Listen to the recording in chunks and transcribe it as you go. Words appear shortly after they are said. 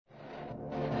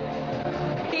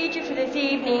procedure for this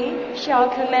evening shall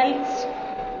commence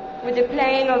with the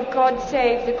playing of God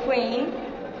Save the Queen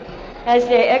as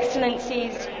their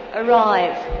Excellencies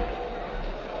arrive.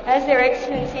 As their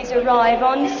Excellencies arrive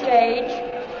on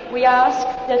stage, we ask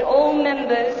that all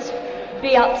members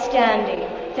be upstanding.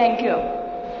 Thank you.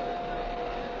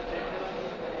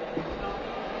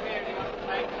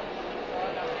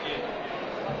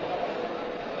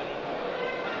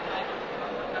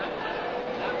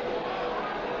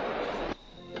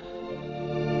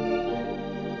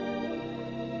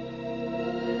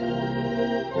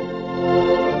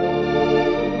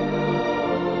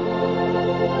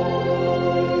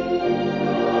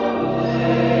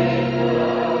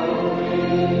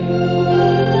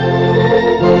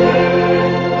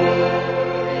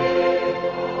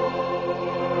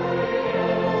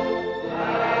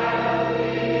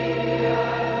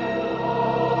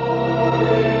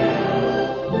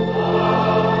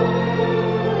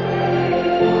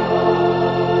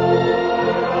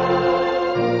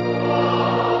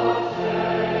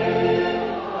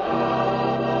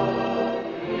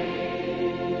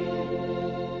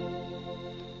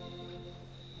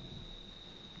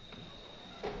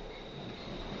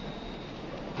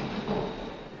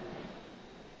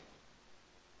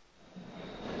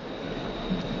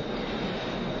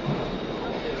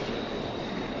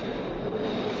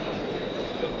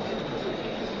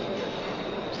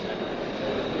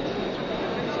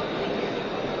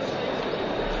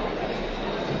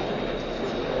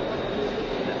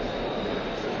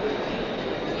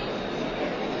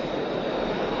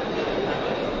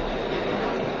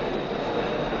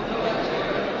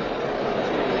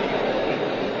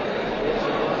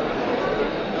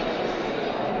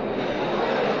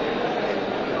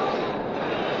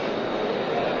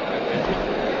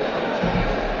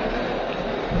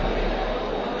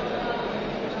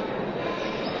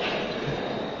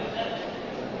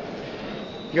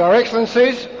 Your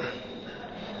Excellencies,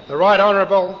 the Right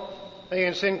Honourable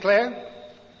Ian Sinclair,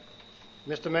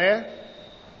 Mr Mayor,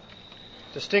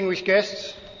 distinguished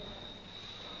guests,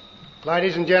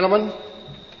 ladies and gentlemen,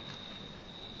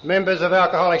 members of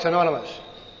Alcoholics Anonymous.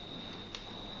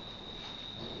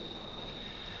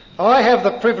 I have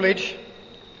the privilege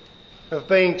of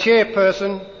being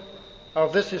chairperson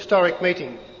of this historic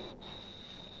meeting.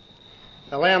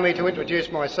 Allow me to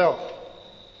introduce myself.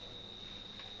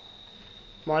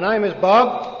 My name is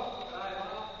Bob,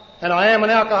 and I am an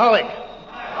alcoholic.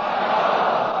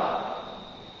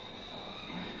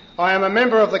 I am a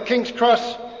member of the King's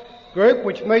Cross group,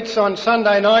 which meets on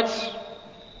Sunday nights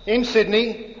in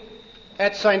Sydney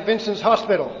at St Vincent's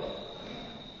Hospital.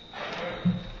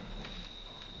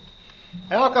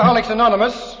 Alcoholics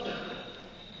Anonymous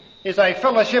is a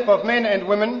fellowship of men and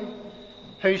women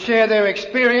who share their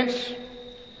experience,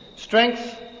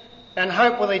 strength and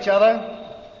hope with each other,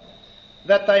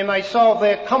 that they may solve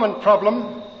their common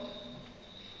problem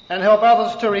and help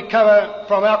others to recover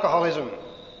from alcoholism.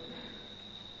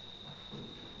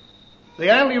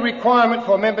 The only requirement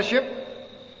for membership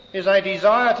is a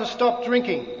desire to stop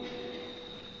drinking.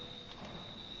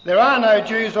 There are no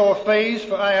dues or fees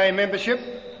for AA membership.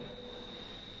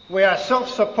 We are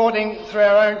self-supporting through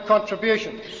our own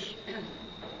contributions.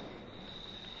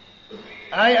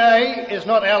 AA is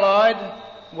not allied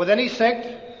with any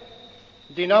sect,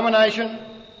 denomination,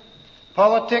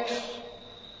 politics,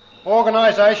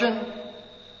 organisation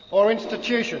or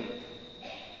institution,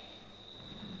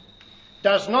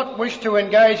 does not wish to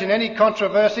engage in any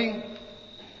controversy,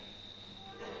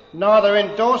 neither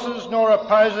endorses nor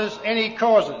opposes any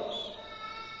causes.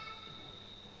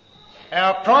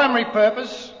 Our primary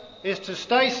purpose is to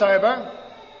stay sober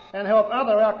and help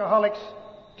other alcoholics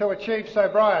to achieve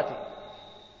sobriety.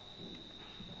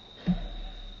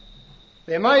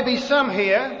 There may be some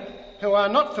here who are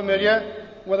not familiar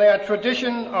with our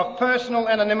tradition of personal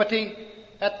anonymity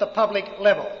at the public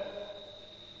level.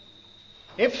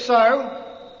 If so,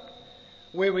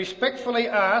 we respectfully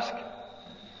ask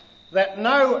that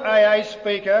no AA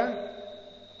speaker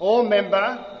or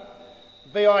member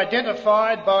be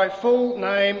identified by full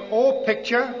name or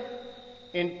picture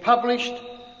in published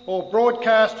or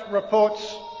broadcast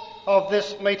reports of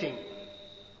this meeting.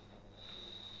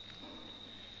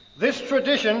 This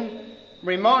tradition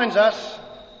reminds us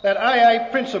that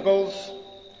AA principles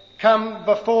come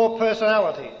before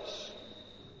personalities.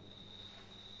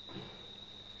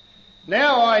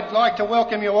 Now I'd like to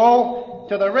welcome you all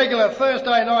to the regular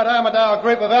Thursday night Armidale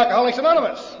group of Alcoholics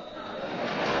Anonymous.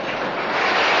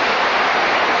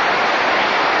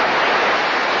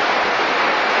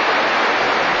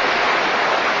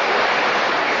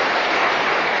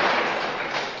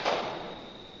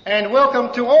 And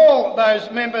welcome to all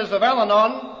those members of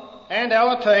Al-Anon and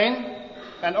Alateen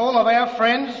and all of our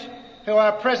friends who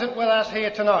are present with us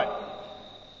here tonight.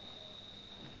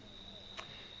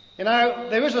 You know,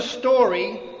 there is a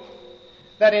story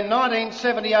that in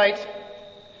 1978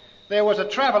 there was a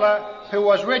traveller who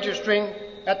was registering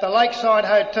at the Lakeside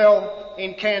Hotel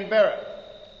in Canberra.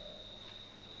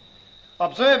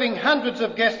 Observing hundreds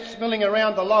of guests milling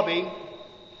around the lobby,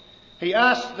 he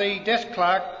asked the desk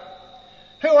clerk,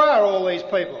 "Who are all these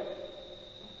people?"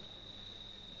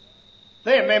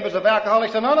 "They're members of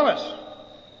Alcoholics Anonymous,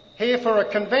 here for a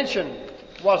convention,"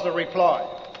 was the reply.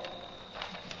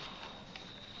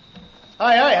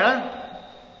 "AA, huh?"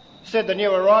 said the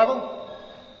new arrival.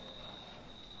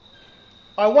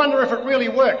 "I wonder if it really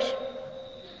works."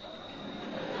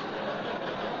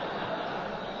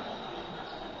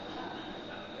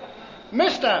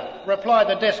 "Mister," replied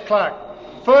the desk clerk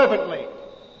fervently,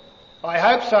 "I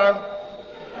hope so."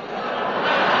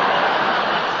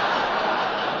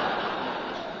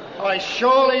 "I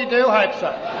surely do hope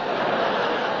so."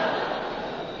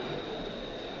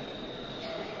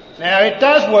 Now it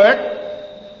does work,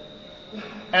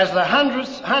 as the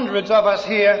hundreds of us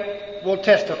here will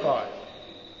testify.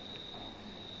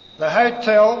 The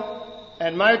hotel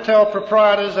and motel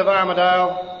proprietors of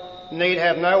Armidale need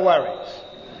have no worries.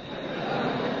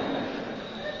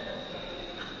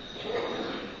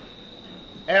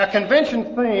 Our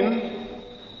convention theme,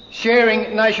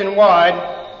 Sharing Nationwide,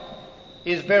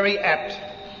 is very apt.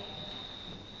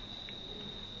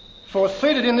 For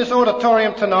seated in this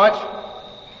auditorium tonight,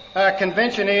 our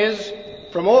convention is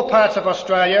from all parts of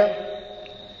Australia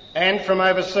and from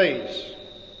overseas,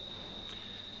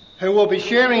 who will be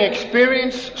sharing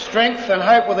experience, strength and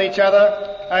hope with each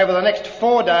other over the next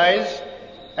 4 days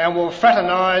and will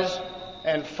fraternise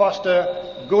and foster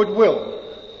goodwill.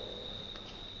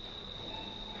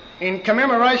 In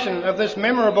commemoration of this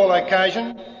memorable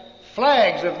occasion,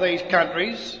 flags of these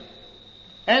countries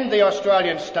and the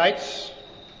Australian states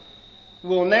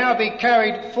will now be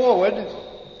carried forward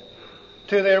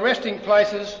to their resting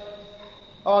places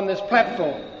on this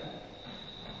platform.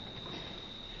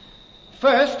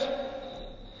 First,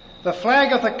 the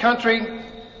flag of the country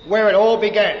where it all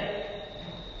began,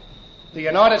 the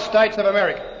United States of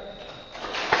America.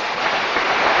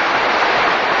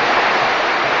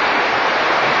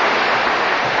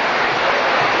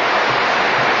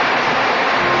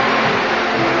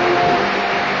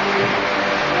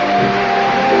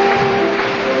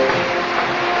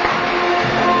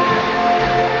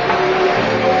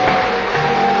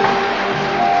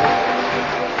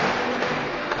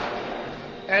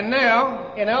 And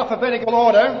now, in alphabetical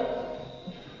order,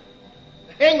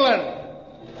 England.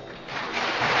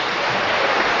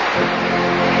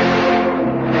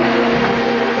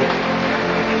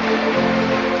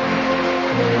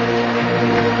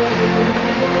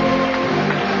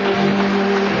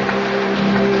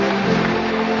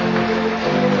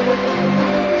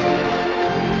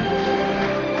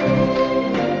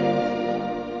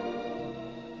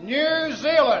 New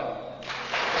Zealand.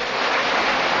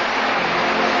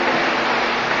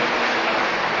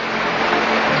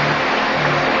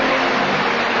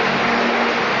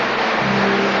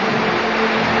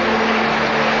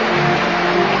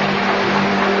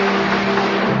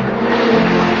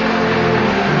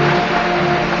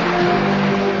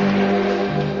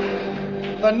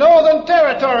 The Northern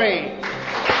Territory.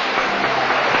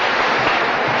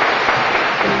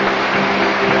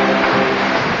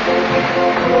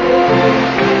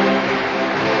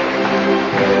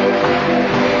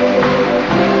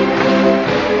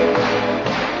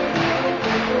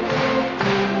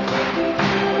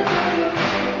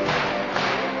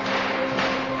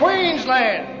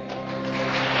 Queensland.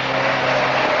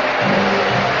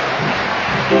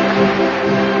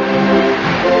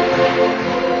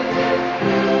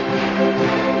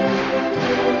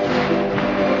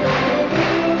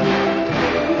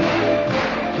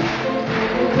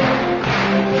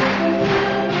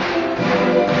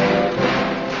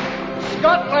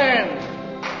 Scotland.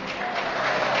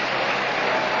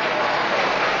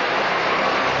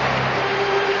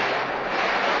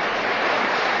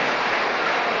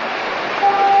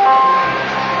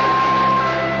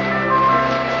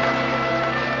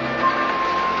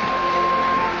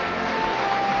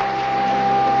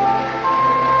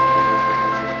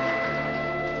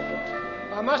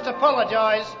 I must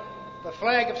apologise, the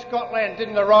flag of Scotland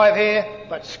didn't arrive here,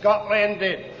 but Scotland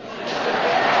did.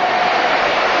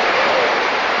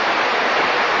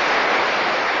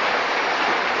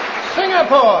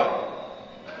 Singapore.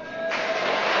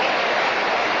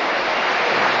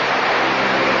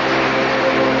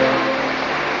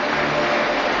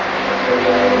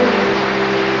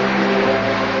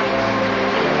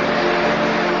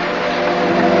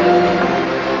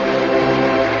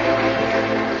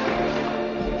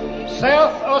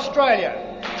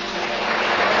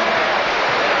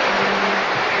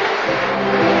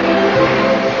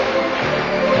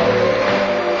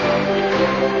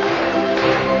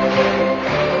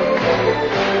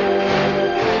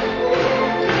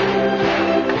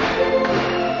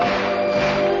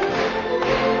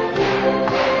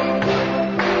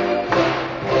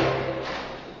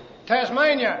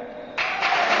 Tasmania.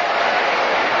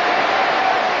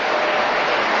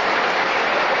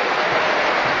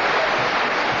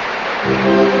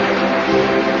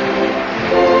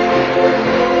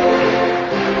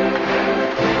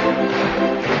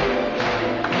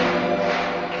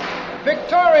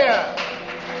 Victoria.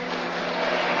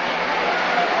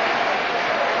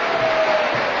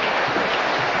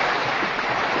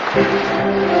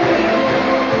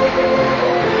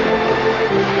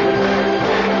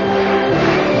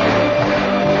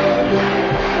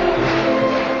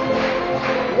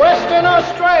 Western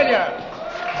Australia.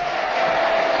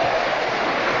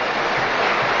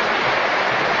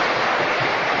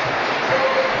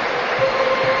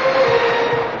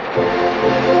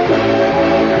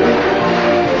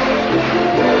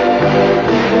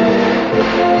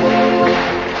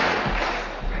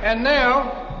 And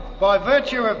now, by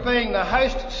virtue of being the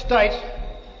host state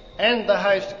and the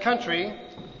host country,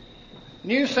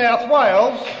 New South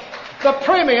Wales, the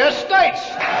Premier States.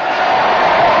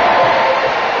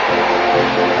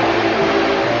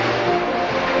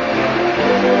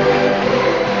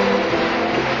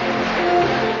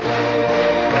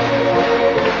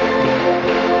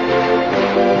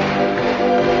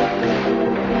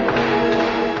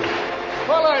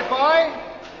 Followed by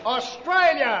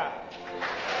Australia.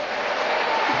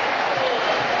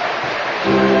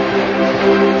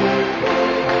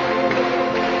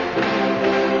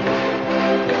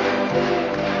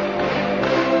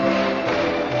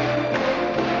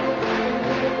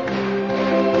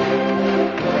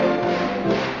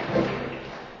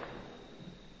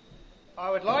 I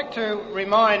would like to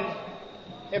remind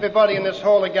everybody in this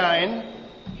hall again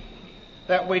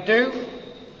that we do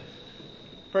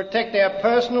protect our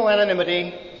personal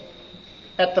anonymity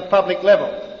at the public level.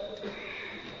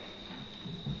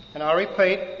 And I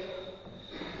repeat,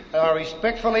 I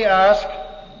respectfully ask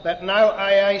that no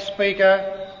AA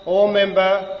speaker or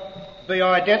member be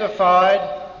identified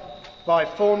by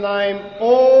full name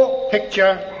or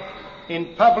picture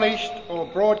in published or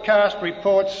broadcast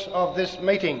reports of this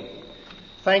meeting.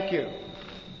 Thank you.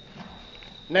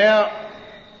 Now,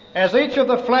 as each of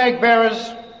the flag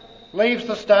bearers leaves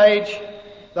the stage,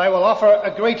 they will offer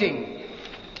a greeting.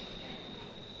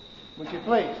 Would you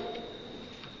please?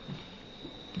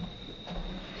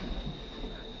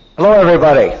 Hello,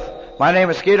 everybody. My name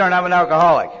is Skeeter, and I'm an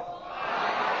alcoholic.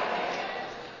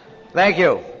 Thank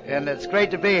you, and it's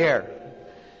great to be here.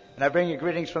 And I bring you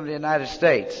greetings from the United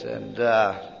States. And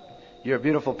you're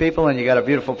beautiful people, and you got a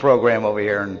beautiful program over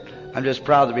here, and I'm just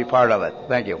proud to be part of it.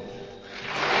 Thank you.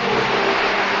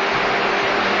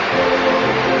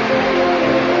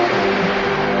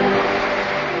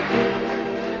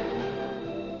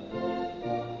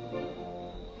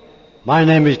 My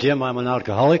name is Jim. I'm an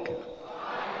alcoholic.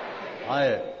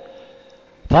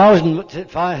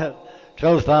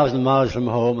 12,000 miles from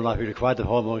home, and I feel quite at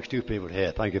home amongst you people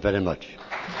here. Thank you very much.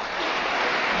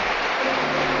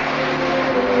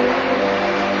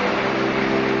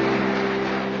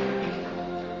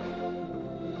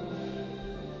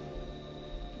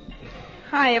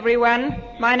 Hi everyone,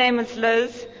 my name is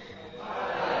Liz.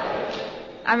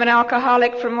 I'm an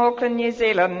alcoholic from Auckland, New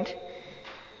Zealand.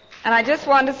 And I just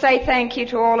want to say thank you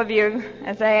to all of you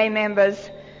as AA members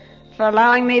for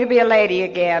allowing me to be a lady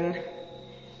again,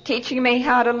 teaching me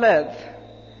how to live,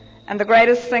 and the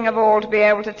greatest thing of all, to be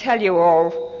able to tell you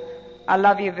all, I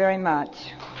love you very much.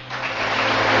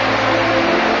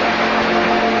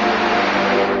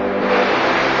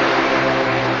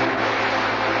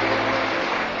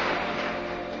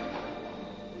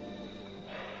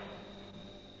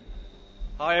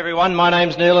 Hi everyone, my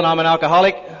name's Neil and I'm an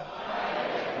alcoholic,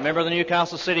 a member of the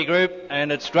Newcastle City Group,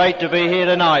 and it's great to be here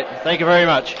tonight. Thank you very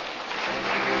much.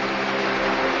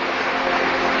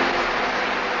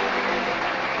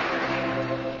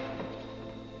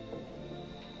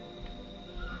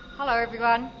 Hello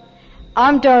everyone,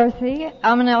 I'm Dorothy,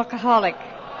 I'm an alcoholic,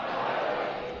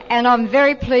 and I'm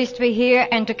very pleased to be here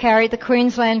and to carry the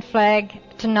Queensland flag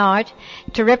tonight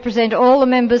to represent all the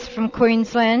members from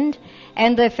Queensland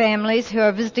and their families who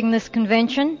are visiting this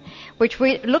convention, which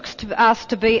looks to us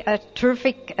to be a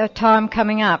terrific time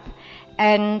coming up.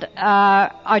 And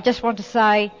I just want to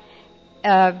say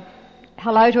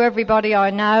hello to everybody I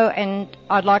know, and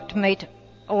I'd like to meet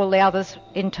all the others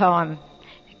in time.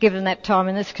 Given that time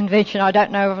in this convention, I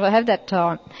don't know if I'll have that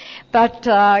time. But,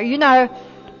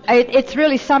 it's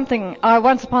really something. I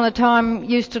once upon a time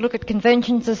used to look at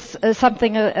conventions as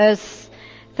something as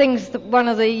things that one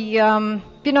of the,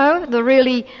 the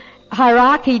really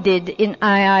hierarchy did in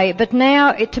AA. But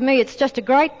now, to me, it's just a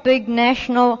great big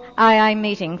national AA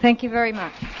meeting. Thank you very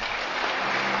much.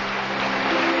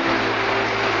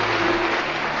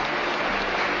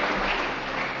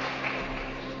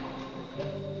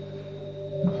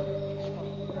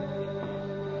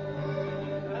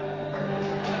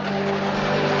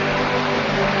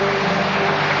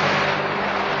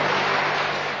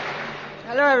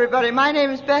 Hello, everybody. My name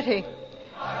is Betty,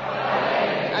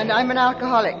 and I'm an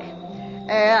alcoholic.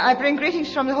 I bring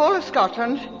greetings from the whole of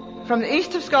Scotland, from the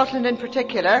east of Scotland in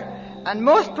particular, and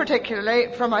most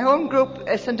particularly from my home group,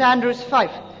 St Andrews Fife,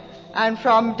 and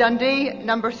from Dundee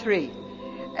number 3.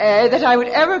 That I would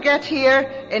ever get here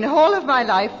in the whole of my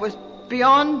life was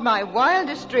beyond my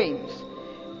wildest dreams.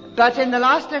 But in the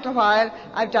last little while,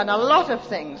 I've done a lot of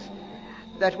things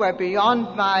that were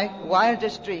beyond my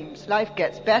wildest dreams. Life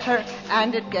gets better,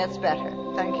 and it gets better.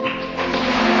 Thank you.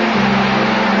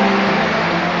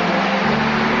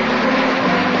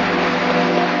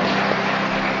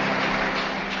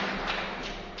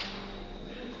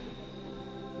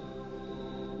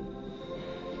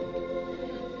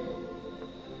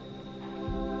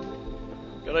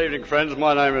 Good evening, friends.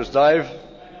 My name is Dave.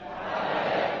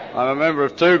 I'm a member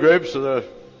of 2 groups that are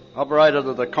operated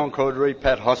at the Concord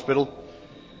Repat Hospital.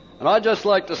 And I'd just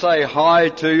like to say hi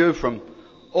to you from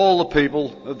all the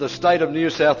people of the state of New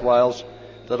South Wales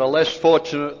that are less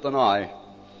fortunate than I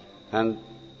and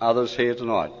others here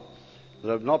tonight that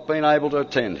have not been able to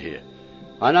attend here.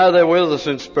 I know they're with us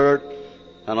in spirit,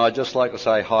 and I'd just like to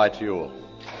say hi to you all.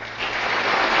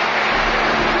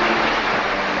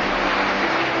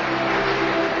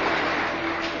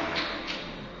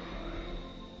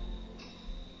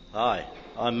 Hi,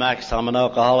 I'm Max. I'm an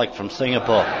alcoholic from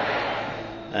Singapore.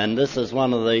 And this is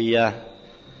one of the,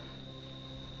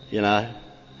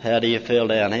 how do you feel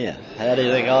down here? How do you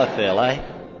think I feel, eh?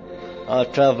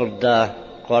 I've travelled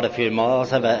quite a few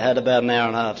miles, had about an hour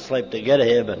and a half sleep to get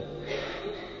here, but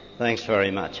thanks very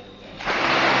much.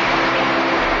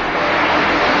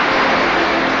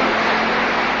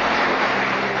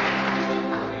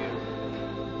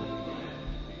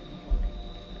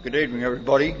 Good evening,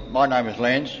 everybody. My name is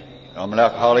Lance. I'm an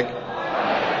alcoholic,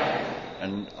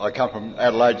 and I come from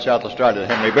Adelaide, South Australia, the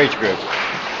Henley Beach Group.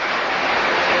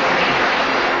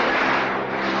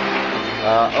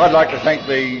 I'd like to thank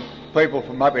the people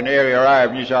from up in Area A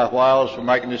of New South Wales for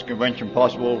making this convention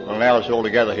possible and allow us all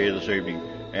to gather here this evening.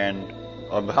 And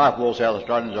on behalf of all South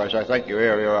Australians, I say thank you,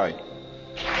 Area A.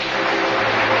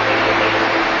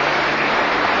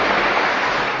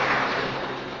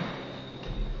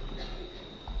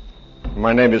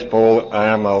 My name is Paul. I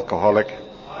am alcoholic.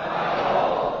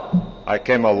 I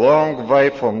came a long way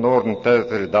from Northern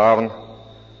Territory down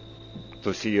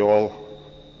to see you all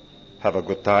have a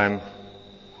good time,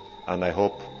 and I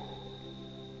hope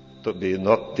to be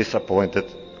not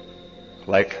disappointed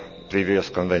like previous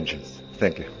conventions.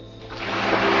 Thank you.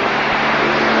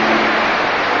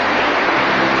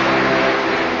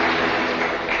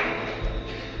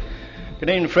 Good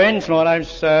evening, friends. My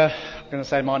name's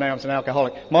my name's an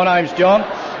alcoholic. My name's John.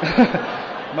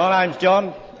 My name's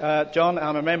John. John,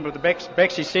 I'm a member of the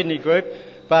Bexley Sydney group,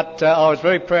 but I was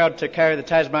very proud to carry the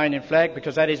Tasmanian flag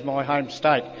because that is my home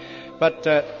state. But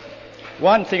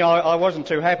one thing I wasn't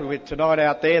too happy with tonight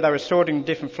out there, they were sorting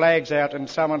different flags out, and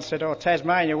someone said, "Oh,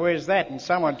 Tasmania, where's that?" And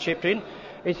someone chipped in.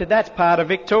 He said, "That's part of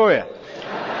Victoria."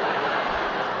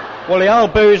 Well, the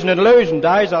old boozing and losing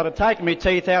days, I'd have taken my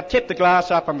teeth out, tipped the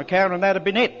glass up on the counter, and that'd have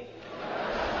been it.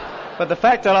 But the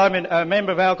fact that I'm a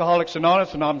member of Alcoholics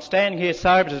Anonymous and I'm standing here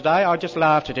sober today, I just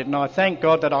laughed at it, and I thank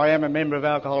God that I am a member of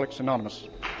Alcoholics Anonymous.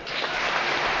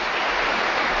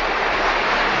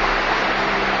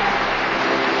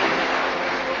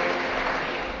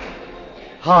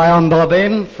 Hi, I'm Bob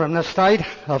M. from the state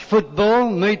of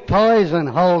football, meat pies and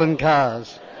Holden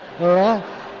cars. All right?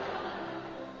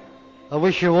 I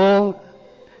wish you all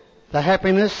the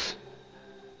happiness,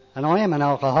 and I am an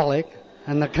alcoholic,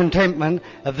 and the contentment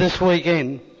of this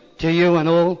weekend to you and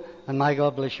all, and may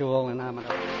God bless you all in the name of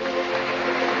God.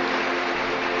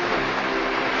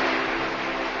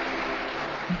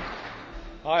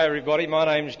 Hi everybody, my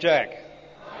name's Jack.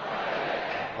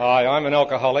 Hi, I'm an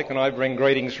alcoholic and I bring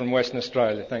greetings from Western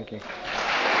Australia. Thank you.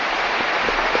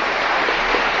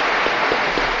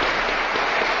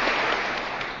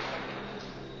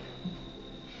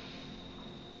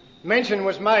 Mention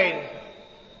was made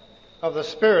of the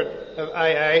spirit of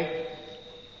AA,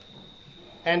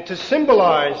 and to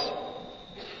symbolise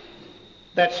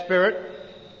that spirit,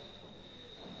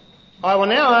 I will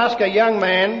now ask a young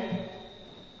man,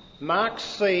 Mark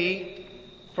C.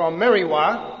 from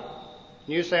Merriwa,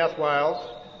 New South Wales,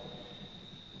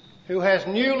 who has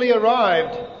newly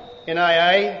arrived in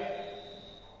AA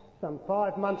some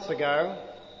 5 months ago,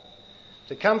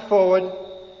 to come forward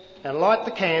and light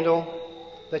the candle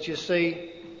that you see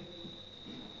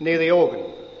near the organ.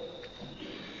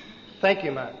 Thank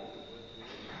you, Mark.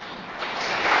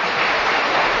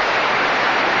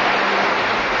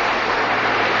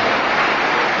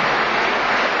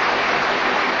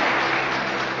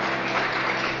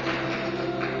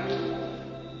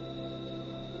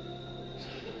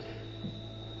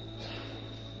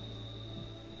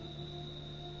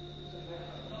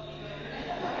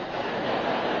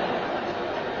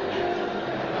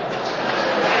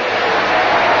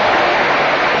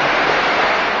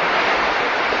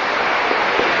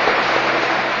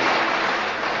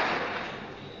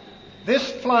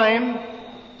 flame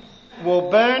will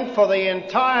burn for the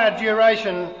entire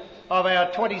duration of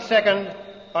our 22nd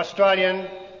Australian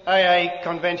AA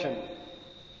Convention.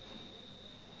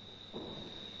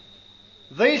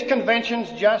 These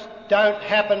conventions just don't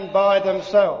happen by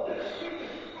themselves.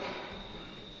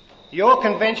 Your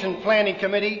Convention Planning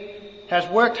Committee has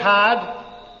worked hard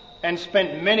and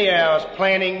spent many hours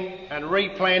planning and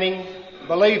replanning,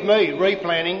 believe me,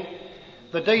 replanning,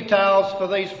 the details for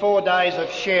these 4 days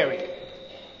of sharing.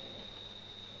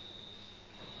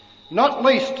 Not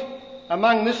least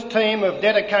among this team of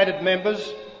dedicated members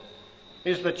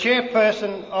is the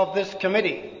chairperson of this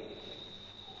committee.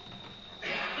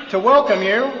 To welcome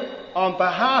you on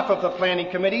behalf of the Planning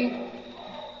Committee,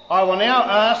 I will now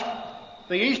ask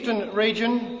the Eastern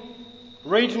Region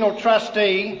Regional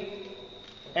Trustee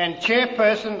and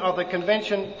Chairperson of the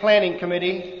Convention Planning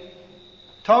Committee,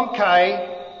 Tom Kay,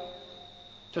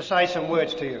 to say some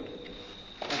words to you.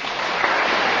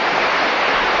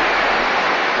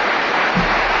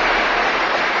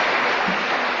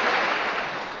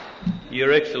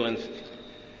 Your Excellency,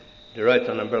 the Right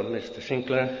Honourable Mr.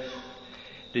 Sinclair,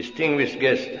 distinguished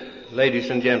guests, ladies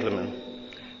and gentlemen,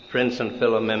 friends and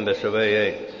fellow members of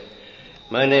AA.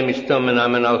 My name is Tom and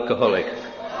I'm an alcoholic.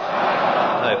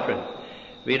 Hi, friend.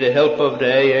 With the help of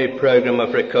the AA program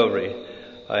of recovery,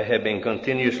 I have been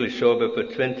continuously sober for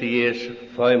 20 years,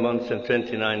 5 months and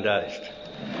 29 days.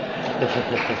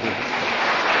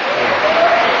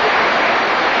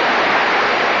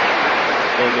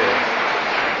 Thank you.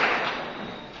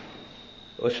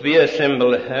 As we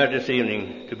assemble here this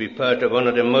evening to be part of one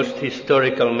of the most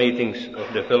historical meetings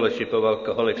of the Fellowship of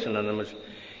Alcoholics Anonymous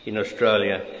in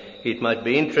Australia, it might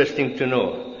be interesting to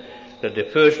know that the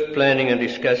first planning and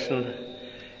discussion,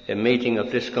 a meeting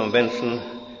of this convention,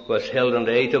 was held on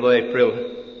the 8th of April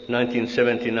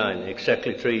 1979,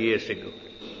 exactly 3 years ago.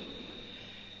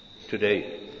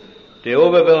 Today, the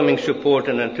overwhelming support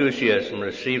and enthusiasm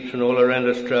received from all around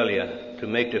Australia to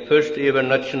make the first ever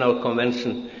national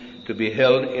convention to be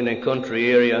held in a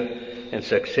country area and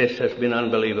success has been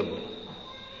unbelievable.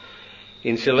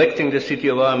 In selecting the city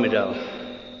of Armidale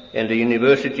and the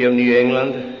University of New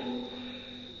England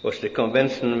was the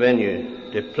convention venue,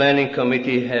 the planning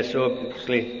committee has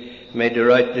obviously made the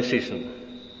right decision.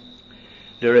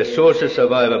 The resources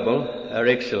available are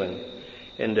excellent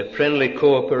and the friendly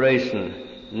cooperation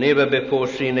never before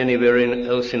seen anywhere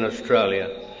else in Australia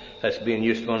has been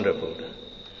just wonderful.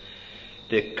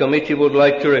 The committee would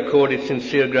like to record its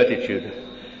sincere gratitude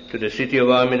to the City of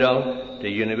Armidale, the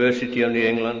University of New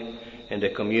England, and the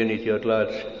community at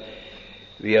large.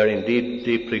 We are indeed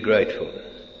deeply grateful.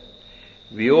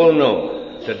 We all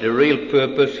know that the real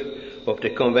purpose of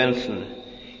the convention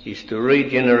is to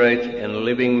regenerate a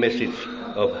living message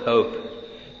of hope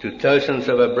to thousands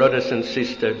of our brothers and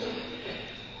sisters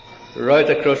right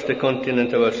across the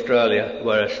continent of Australia who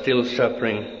are still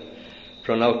suffering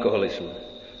from alcoholism.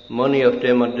 Many of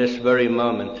them at this very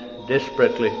moment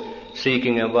desperately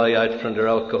seeking a way out from their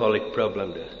alcoholic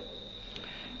problem.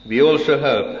 We also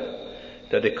hope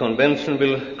that the convention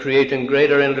will create a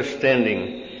greater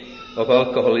understanding of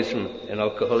alcoholism and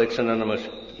Alcoholics Anonymous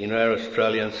in our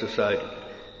Australian society,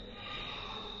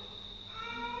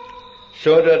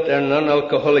 so that our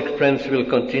non-alcoholic friends will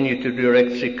continue to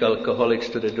direct sick alcoholics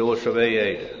to the doors of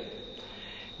AA.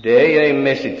 The AA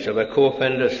message of our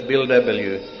co-founders Bill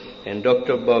W. and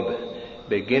Dr. Bob,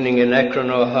 beginning in Akron,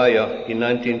 Ohio in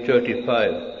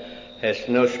 1935, has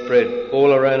now spread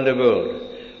all around the world,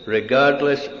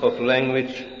 regardless of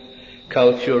language,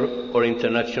 culture, or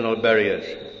international barriers.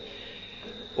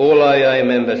 All AA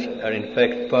members are in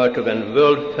fact part of a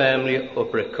world family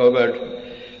of recovered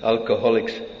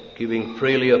alcoholics, giving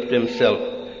freely of themselves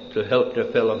to help their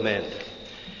fellow men.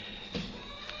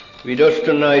 With us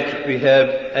tonight we have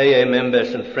AA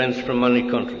members and friends from many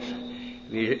countries.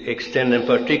 We extend a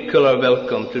particular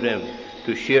welcome to them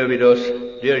to share with us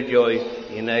their joy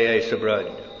in AA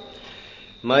sobriety.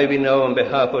 May we now, on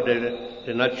behalf of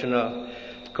the National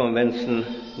Convention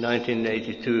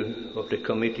 1982 of the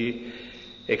committee,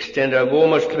 extend our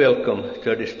warmest welcome to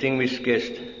our distinguished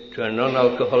guests, to our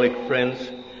non-alcoholic friends,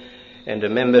 and the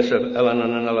members of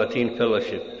Al-Anon and Al-Ateen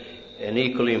Fellowship, and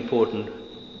equally important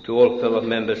to all fellow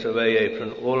members of AA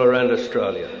from all around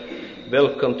Australia.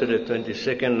 Welcome to the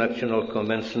 22nd National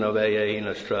Convention of AA in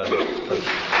Australia.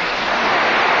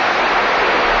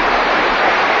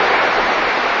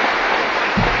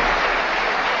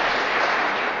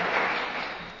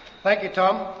 Thank you,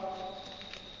 Tom.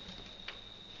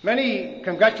 Many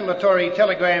congratulatory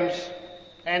telegrams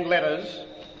and letters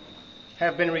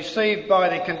have been received by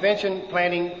the Convention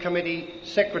Planning Committee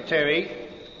Secretary,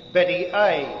 Betty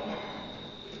A.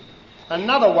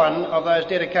 another one of those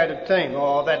dedicated team,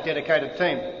 or that dedicated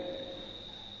team.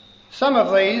 Some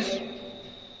of these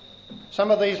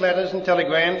letters and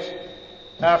telegrams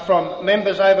are from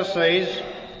members overseas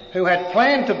who had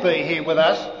planned to be here with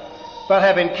us but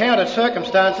have encountered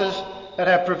circumstances that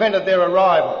have prevented their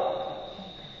arrival.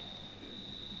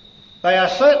 They are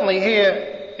certainly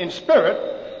here in spirit,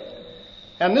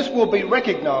 and this will be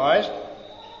recognised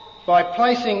by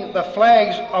placing the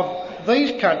flags of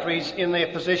these countries in their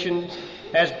position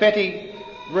as Betty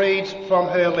reads from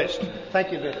her list.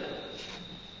 Thank you, Betty.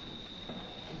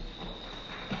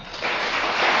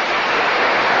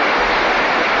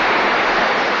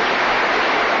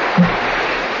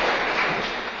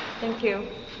 Thank you.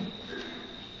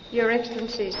 Your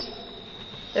Excellencies,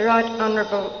 the Right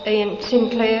Honourable Ian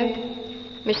Sinclair,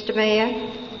 Mr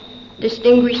Mayor,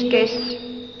 distinguished guests,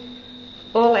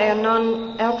 all our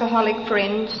non-alcoholic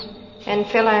friends and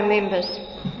fellow members.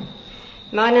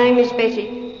 My name is Betty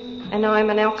and I am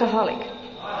an alcoholic.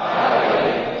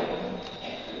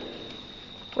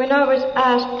 When I was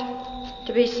asked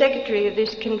to be Secretary of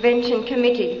this Convention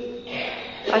Committee,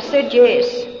 I said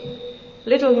yes,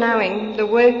 little knowing the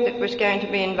work that was going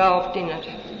to be involved in it.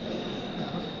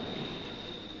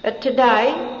 But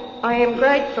today I am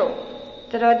grateful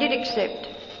that I did accept,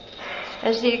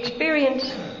 as the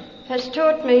experience has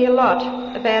taught me a lot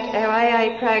about our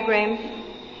AA program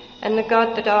and the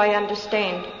God that I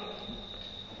understand.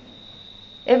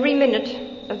 Every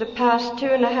minute of the past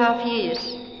 2.5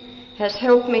 years has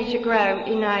helped me to grow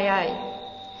in AA,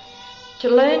 to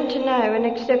learn to know and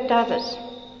accept others,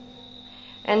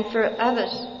 and for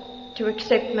others to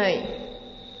accept me.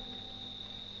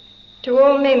 To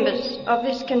all members of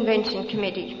this Convention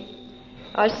Committee,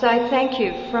 I say thank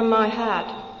you from my heart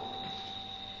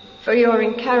for your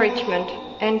encouragement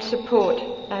and support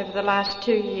over the last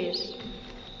 2 years.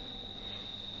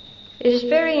 It is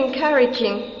very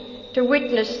encouraging to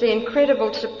witness the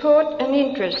incredible support and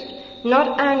interest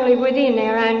not only within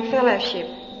our own fellowship,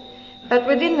 but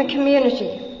within the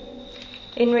community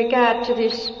in regard to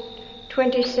this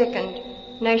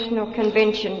 22nd National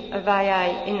Convention of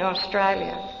AA in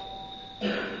Australia.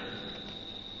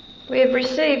 We have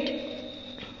received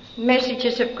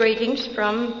messages of greetings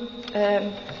from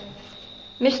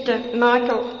Mr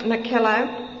Michael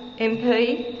McKellar,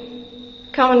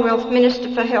 MP, Commonwealth Minister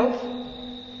for Health,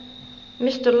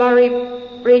 Mr Laurie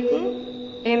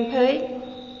Breton, MP,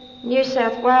 New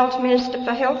South Wales Minister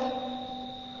for Health,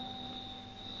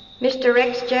 Mr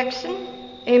Rex Jackson,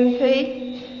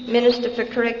 MP, Minister for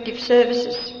Corrective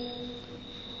Services,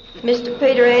 Mr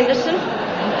Peter Anderson.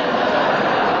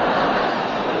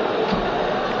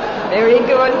 Very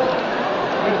good.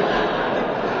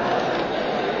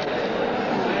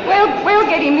 We'll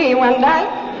get him here one day.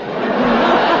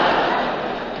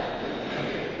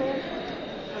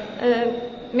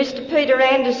 Mr Peter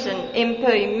Anderson,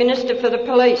 MP, Minister for the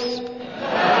Police.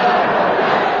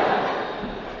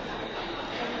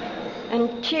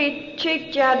 And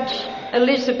Chief Judge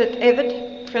Elizabeth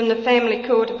Evatt from the Family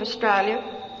Court of Australia,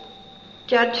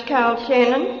 Judge Carl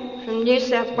Shannon from New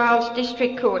South Wales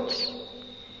District Courts,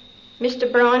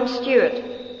 Mr Brian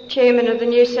Stewart, Chairman of the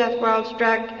New South Wales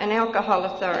Drug and Alcohol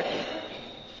Authority,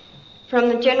 from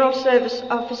the General Service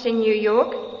Office in New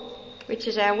York, which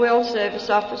is our World Service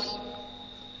Office,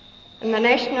 and the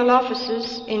national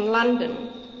offices in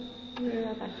London, where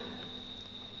are they?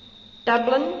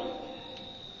 Dublin,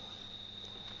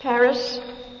 Paris,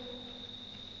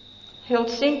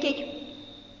 Helsinki.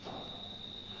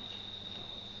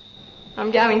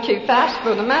 I'm going too fast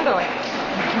for them, aren't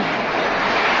I?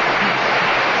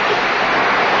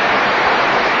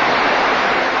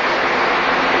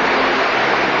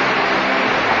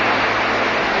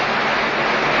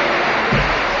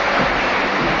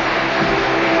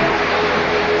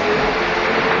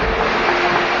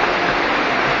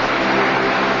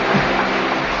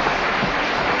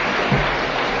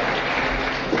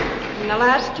 The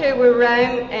last two were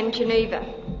Rome and Geneva.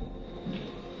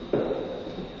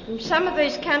 From some of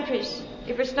these countries,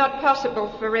 it was not possible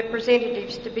for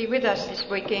representatives to be with us this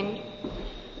weekend,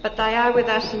 but they are with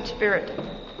us in spirit.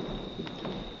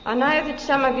 I know that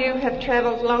some of you have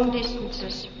travelled long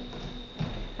distances,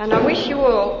 and I wish you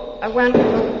all a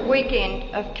wonderful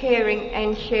weekend of caring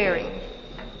and sharing.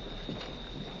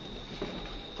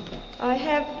 I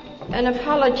have an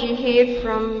apology here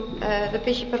from the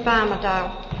Bishop of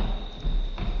Armidale.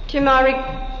 To my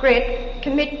regret,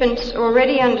 commitments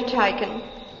already undertaken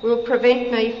will prevent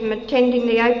me from attending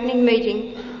the opening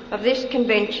meeting of this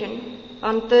convention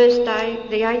on Thursday,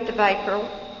 the 8th of April,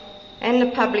 and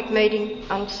the public meeting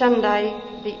on Sunday,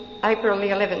 April the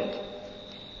 11th.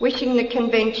 Wishing the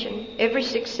convention every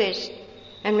success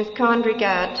and with kind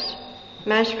regards,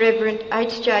 Most Reverend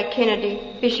H.J. Kennedy,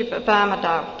 Bishop of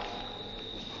Armidale.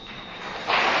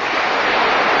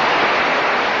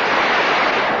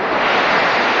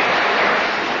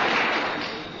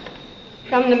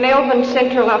 From the Melbourne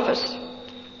Central Office,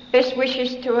 best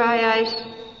wishes to AA's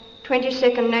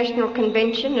 22nd National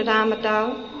Convention at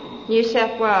Armidale, New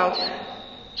South Wales,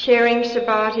 sharing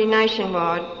sobriety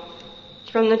nationwide.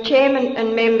 It's from the Chairman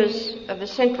and members of the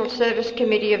Central Service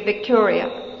Committee of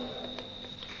Victoria.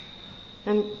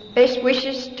 And best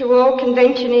wishes to all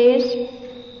conventioneers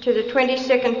to the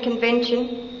 22nd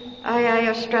Convention, AA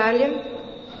Australia.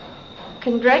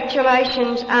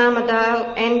 Congratulations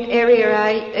Armidale and Area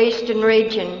A Eastern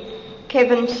Region,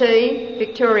 Kevin C,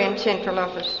 Victorian Central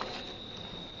Office.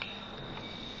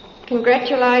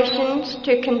 Congratulations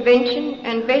to Convention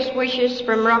and best wishes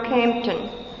from Rockhampton,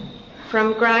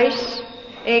 from Grace,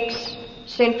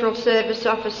 ex-Central Service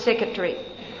Office Secretary.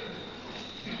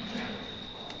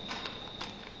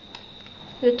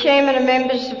 The Chairman and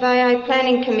members of AA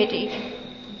Planning Committee,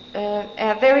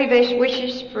 our very best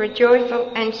wishes for a joyful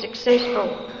and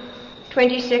successful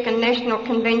 22nd National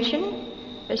Convention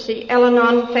as the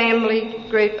Al-Anon Family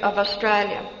Group of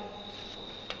Australia.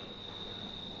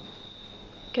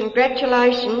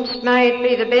 Congratulations, may it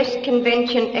be the best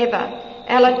convention ever,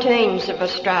 Alateens of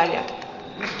Australia.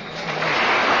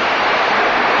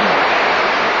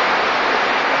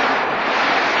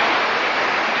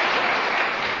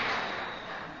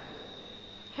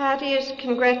 Heartiest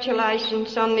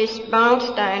congratulations on this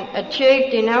milestone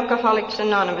achieved in Alcoholics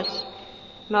Anonymous.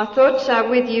 My thoughts are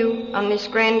with you on this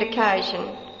grand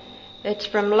occasion. It's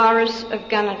from Loris of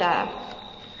Gunnedah.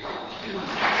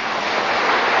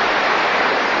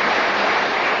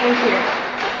 Thank you.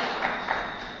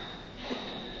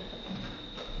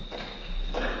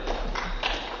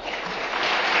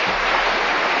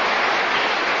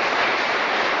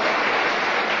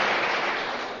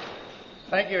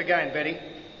 Thank you again, Betty.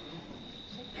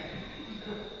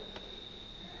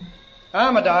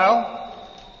 Armidale,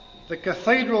 the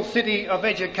cathedral city of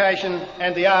education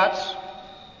and the arts,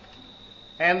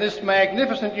 and this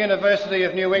magnificent University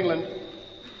of New England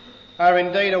are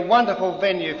indeed a wonderful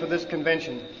venue for this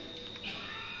convention.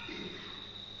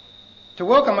 To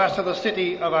welcome us to the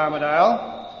city of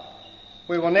Armidale,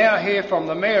 we will now hear from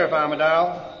the Mayor of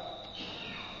Armidale,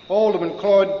 Alderman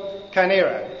Claude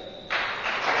Carnero.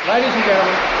 Ladies and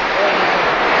gentlemen,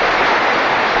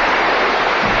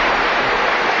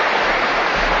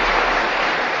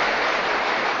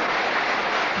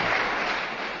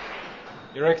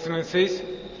 Your Excellencies,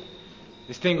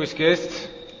 distinguished guests,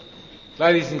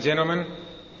 ladies and gentlemen,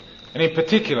 and in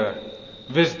particular,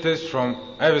 visitors from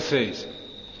overseas.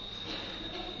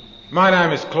 My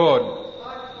name is Claude.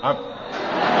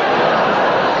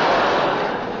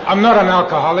 I'm not an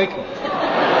alcoholic,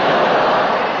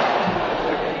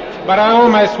 but I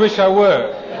almost wish I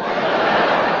were,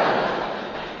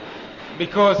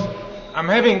 because I'm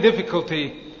having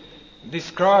difficulty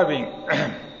describing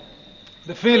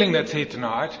the feeling that's here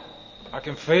tonight. I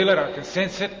can feel it, I can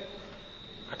sense it,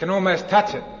 I can almost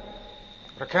touch it,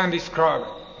 but I can't describe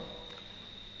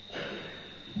it.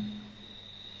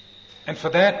 And for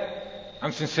that,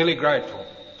 I'm sincerely grateful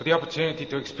for the opportunity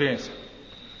to experience it.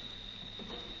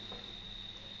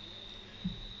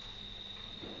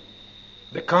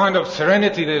 The kind of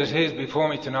serenity that is here before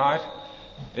me tonight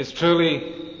is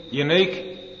truly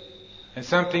unique and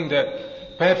something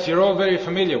that perhaps you're all very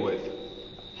familiar with,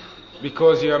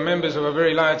 because you are members of a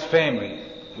very large family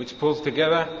which pulls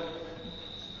together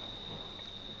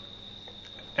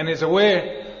and is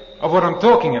aware of what I'm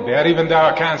talking about, even though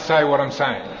I can't say what I'm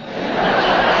saying.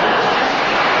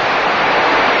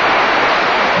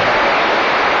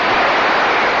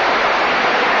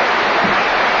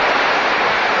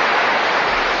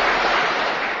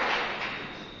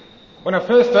 When I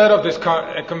first heard of this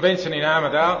convention in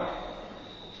Armidale,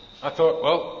 I thought,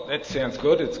 well, that sounds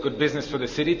good. It's good business for the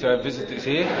city to have visitors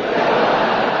here.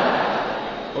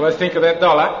 Well, let's think of that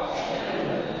dollar.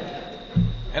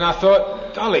 And I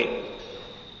thought, golly,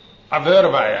 I've heard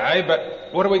of AA, but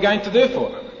what are we going to do for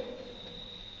them?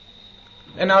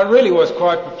 And I really was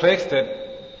quite perplexed at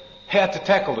how to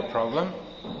tackle the problem,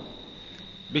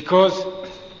 because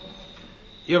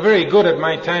you're very good at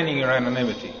maintaining your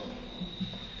anonymity.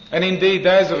 And indeed,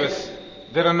 those of us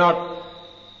that are not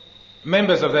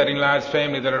members of that enlarged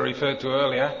family that I referred to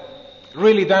earlier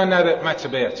really don't know that much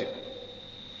about you.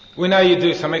 We know you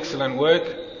do some excellent work.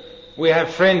 We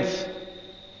have friends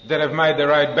that have made the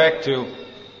road back to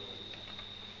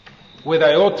where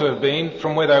they ought to have been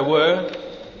from where they were.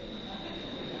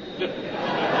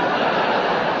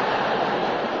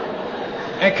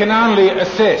 And can only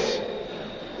assess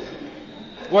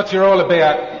what you're all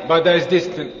about by those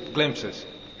distant glimpses.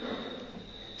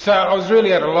 So I was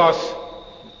really at a loss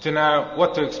to know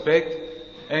what to expect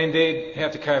and indeed how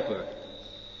to cope with it.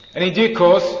 And in due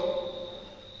course,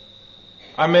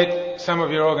 I met some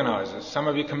of your organisers, some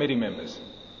of your committee members,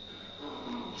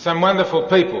 some wonderful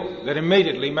people that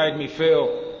immediately made me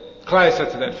feel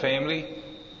closer to that family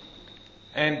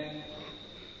and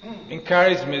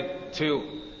encouraged me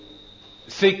to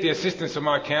seek the assistance of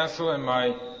my council and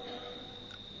my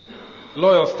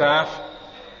loyal staff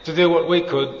to do what we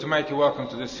could to make you welcome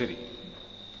to this city.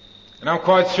 And I'm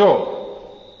quite sure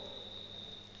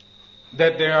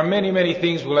that there are many, many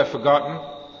things we'll have forgotten,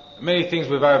 many things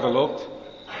we've overlooked,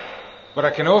 but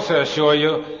I can also assure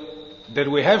you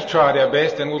that we have tried our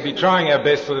best and will be trying our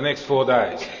best for the next 4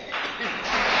 days.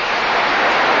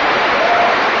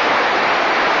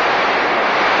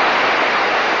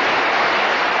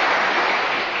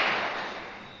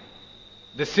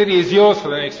 The city is yours for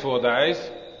the next 4 days.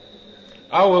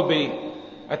 I will be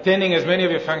attending as many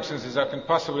of your functions as I can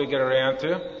possibly get around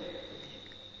to.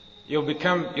 You'll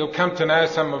come to know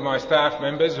some of my staff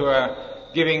members who are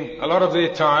giving a lot of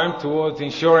their time towards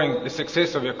ensuring the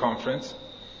success of your conference.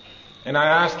 And I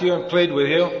ask you and plead with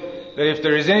you that if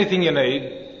there is anything you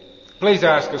need, please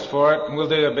ask us for it and we'll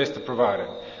do our best to provide it.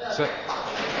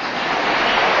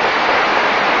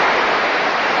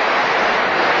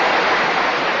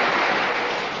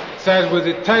 So with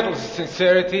the total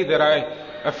sincerity that I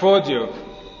afford you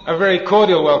a very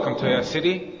cordial welcome to our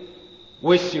city,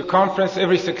 wish your conference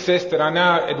every success that I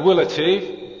know it will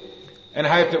achieve, and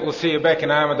hope that we'll see you back in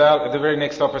Armidale at the very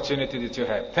next opportunity that you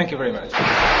have. Thank you very much.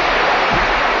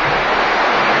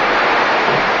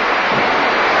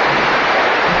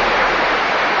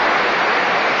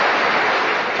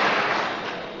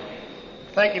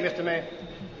 Thank you, Mr. Mayor.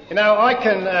 You know, I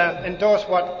can endorse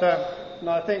what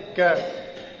I think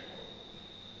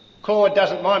Claude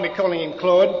doesn't mind me calling him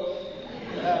Claude,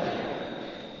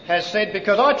 has said,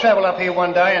 because I travelled up here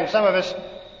one day and some of us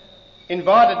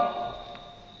invited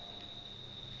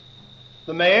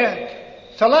the Mayor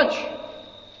to lunch.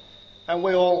 And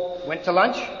we all went to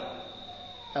lunch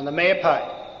and the Mayor paid.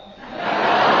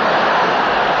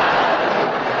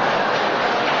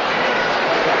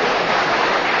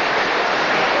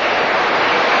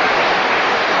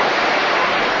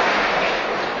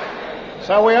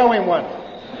 So we owe him one.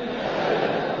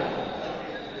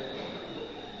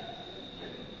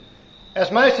 As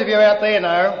most of you out there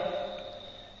know,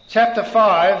 Chapter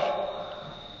 5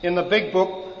 in the big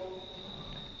book,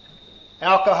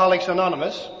 Alcoholics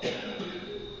Anonymous,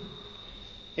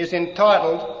 is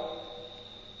entitled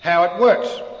How It Works.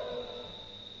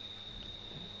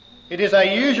 It is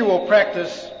a usual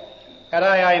practice at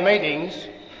AA meetings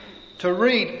to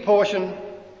read a portion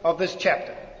of this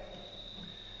chapter.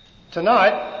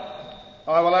 Tonight,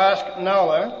 I will ask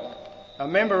Nola, a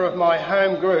member of my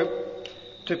home group,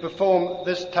 to perform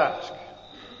this task.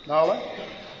 Nola?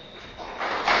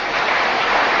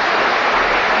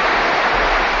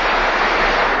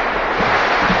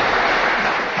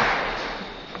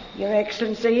 Your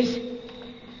Excellencies,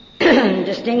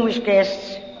 distinguished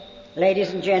guests,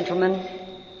 ladies and gentlemen,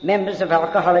 members of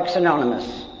Alcoholics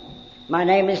Anonymous. My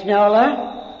name is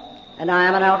Nola, and I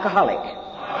am an alcoholic.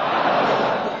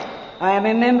 I am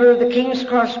a member of the King's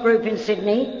Cross group in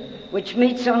Sydney, which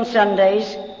meets on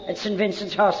Sundays at St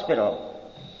Vincent's Hospital.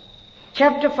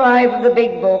 Chapter 5 of the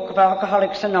big book of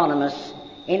Alcoholics Anonymous,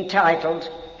 entitled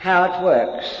How It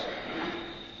Works.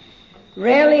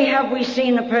 Rarely have we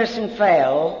seen a person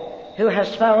fail who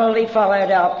has thoroughly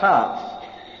followed our path.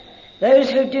 Those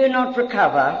who do not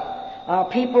recover are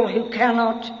people who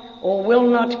cannot or will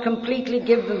not completely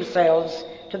give themselves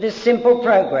to this simple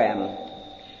program.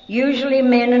 Usually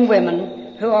men and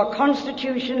women who are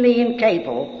constitutionally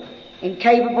incapable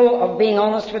of being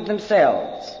honest with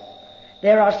themselves.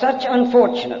 There are such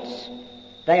unfortunates.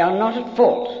 They are not at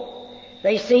fault.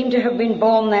 They seem to have been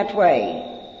born that way.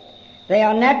 They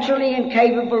are naturally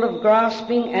incapable of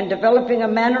grasping and developing a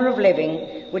manner of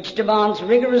living which demands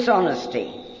rigorous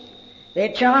honesty.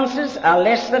 Their chances are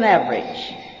less than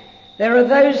average. There are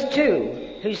those, too,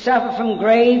 who suffer from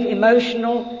grave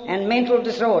emotional and mental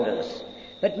disorders,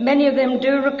 but many of them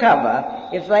do recover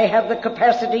if they have the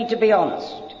capacity to be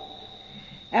honest.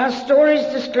 Our stories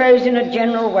disclose in a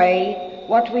general way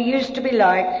what we used to be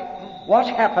like, what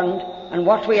happened, and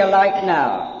what we are like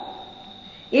now.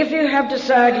 If you have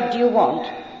decided you want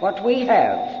what we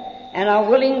have and are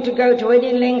willing to go to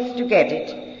any length to get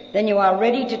it, then you are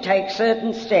ready to take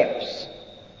certain steps.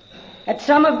 At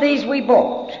some of these we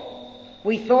balked.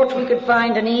 We thought we could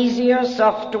find an easier,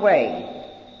 softer way,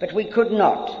 but we could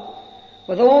not.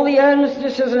 With all the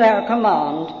earnestness at our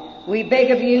command, we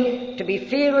beg of you to be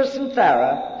fearless and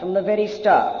thorough from the very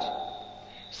start.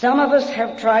 Some of us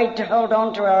have tried to hold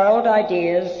on to our old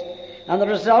ideas, and the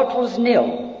result was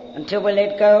nil until we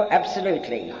let go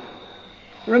absolutely.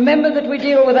 Remember that we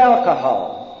deal with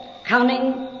alcohol,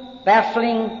 cunning,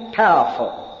 baffling,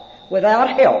 powerful. Without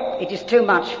help, it is too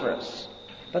much for us.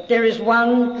 But there is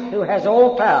one who has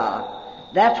all power.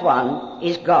 That one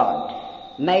is God.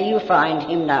 May you find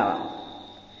him now.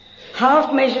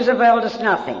 Half measures availed us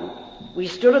nothing. We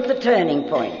stood at the turning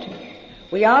point.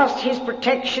 We asked his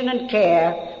protection and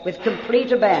care with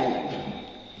complete abandon.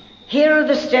 Here are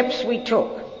the steps we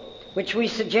took, which we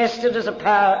suggested as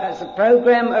a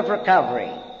program of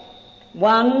recovery.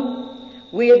 1,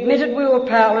 we admitted we were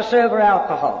powerless over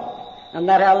alcohol and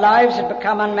that our lives had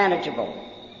become unmanageable.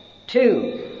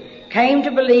 2, came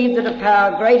to believe that a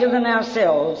power greater than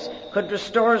ourselves could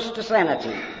restore us to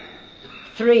sanity.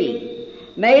 3,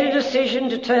 made a decision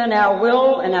to turn our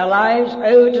will and our lives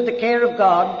over to the care of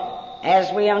God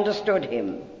as we understood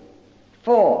him.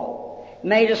 4,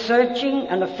 made a searching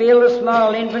and a fearless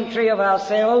moral inventory of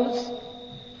ourselves.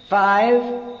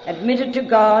 5, admitted to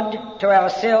God, to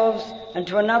ourselves, and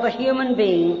to another human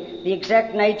being the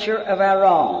exact nature of our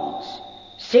wrongs.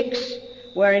 6,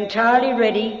 were entirely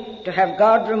ready to have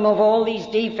God remove all these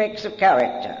defects of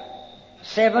character.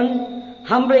 7,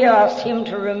 humbly asked him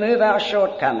to remove our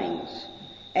shortcomings.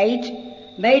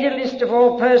 8, made a list of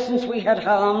all persons we had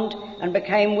harmed and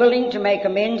became willing to make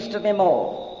amends to them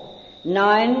all.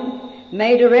 9,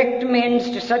 made direct amends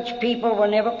to such people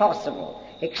whenever possible,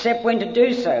 except when to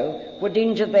do so would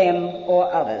injure them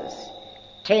or others.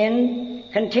 10,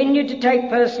 continued to take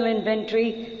personal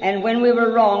inventory, and when we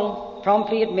were wrong,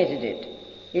 promptly admitted it.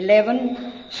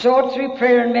 11, sought through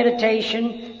prayer and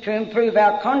meditation to improve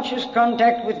our conscious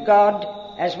contact with God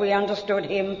as we understood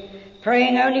him,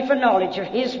 praying only for knowledge of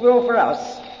his will for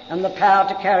us and the power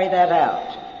to carry that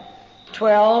out.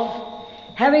 12,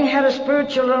 having had a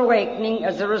spiritual awakening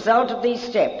as a result of these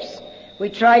steps, we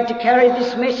tried to carry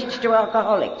this message to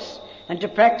alcoholics and to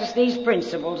practice these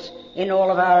principles in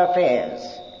all of our affairs.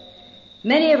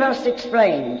 Many of us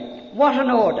explained, "What an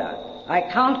order! I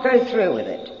can't go through with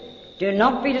it." Do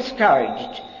not be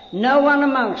discouraged. No one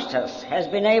amongst us has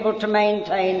been able to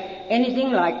maintain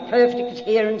anything like perfect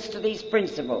adherence to these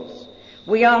principles.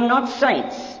 We are not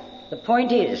saints. The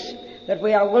point is that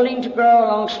we are willing to grow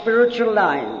along spiritual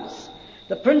lines.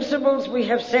 The principles we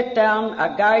have set down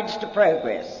are guides to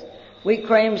progress. We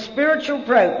claim spiritual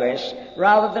progress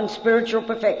rather than spiritual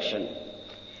perfection.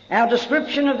 Our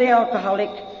description of the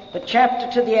alcoholic, the chapter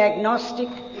to the agnostic,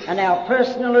 and our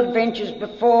personal adventures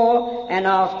before and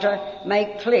after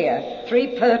make clear 3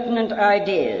 pertinent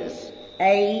ideas.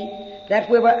 A, that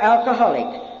we were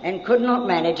alcoholic and could not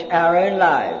manage our own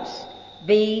lives.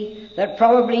 B, that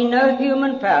probably no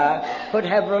human power could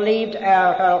have relieved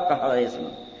our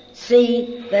alcoholism.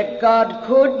 C, that God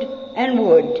could and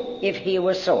would if he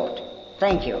were sought.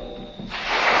 Thank you.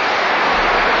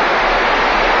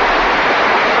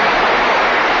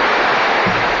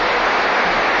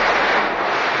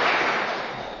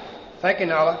 Thank you,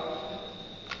 Nola.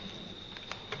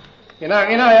 You know,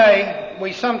 in AA,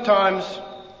 we sometimes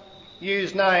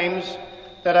use names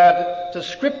that are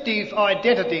descriptive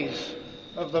identities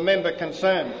of the member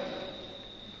concerned.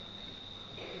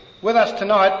 With us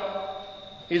tonight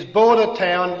is Border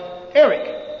Town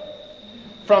Eric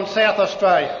from South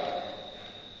Australia,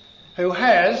 who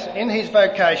has, in his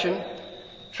vocation,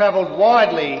 travelled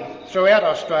widely throughout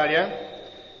Australia,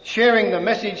 sharing the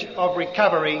message of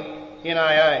recovery in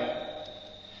AA.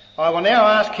 I will now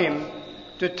ask him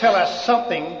to tell us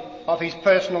something of his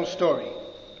personal story.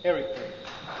 Eric, please.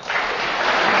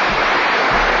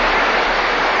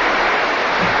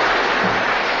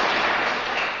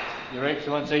 Your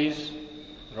Excellencies,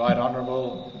 Right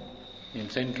Honourable Ian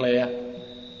Sinclair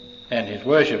and His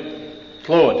Worship,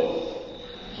 Claude.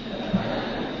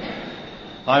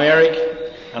 I'm Eric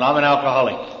and I'm an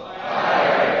alcoholic.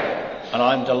 And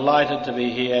I'm delighted to be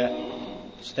here,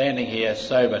 standing here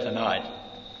sober tonight.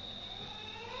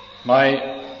 My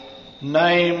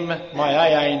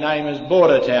AA name is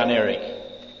Border Town Eric.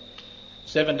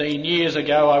 17 years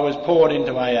ago I was poured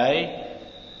into AA,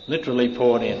 literally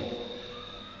poured in.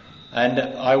 And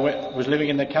I was living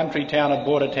in the country town of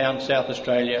Bordertown, South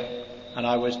Australia, and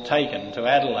I was taken to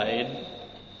Adelaide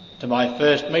to my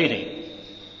first meeting.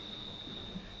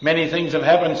 Many things have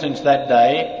happened since that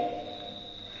day,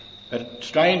 but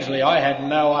strangely I had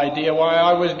no idea why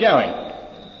I was going.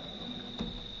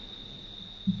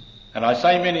 And I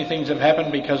say many things have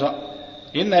happened because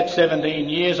in that 17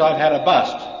 years I've had a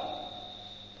bust.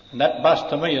 And that bust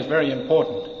to me is very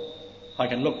important. I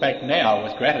can look back now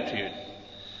with gratitude.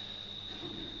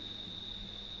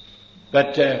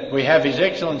 But we have His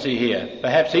Excellency here.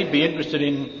 Perhaps he'd be interested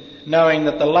in knowing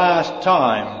that the last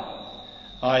time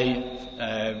I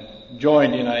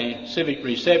joined in a civic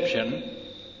reception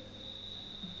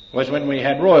was when we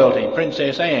had royalty.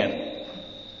 Princess Anne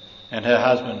and her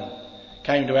husband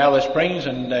came to Alice Springs,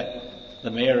 and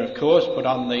the Mayor, of course, put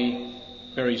on the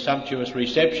very sumptuous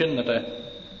reception that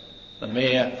the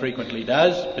Mayor frequently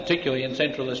does, particularly in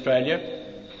Central Australia.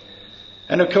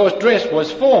 And of course dress was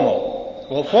formal.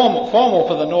 Well, formal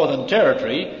for the Northern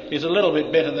Territory is a little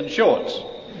bit better than shorts.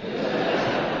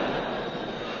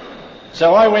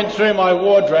 So I went through my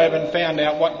wardrobe and found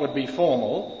out what would be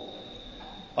formal.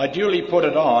 I duly put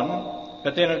it on,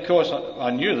 but then of course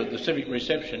I knew that the civic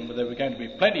reception, there were going to be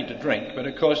plenty to drink, but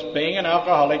of course being an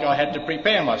alcoholic I had to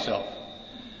prepare myself.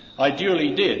 I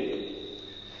duly did.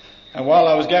 And while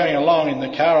I was going along in the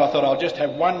car I thought I'll just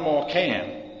have one more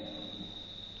can.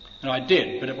 And I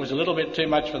did, but it was a little bit too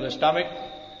much for the stomach.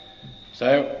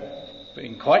 So,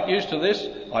 being quite used to this,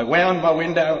 I wound my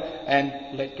window and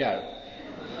let go.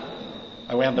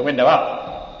 I wound the window up.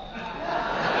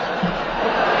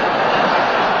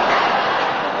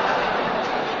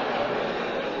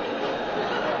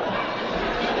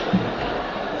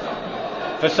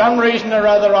 For some reason or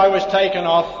other, I was taken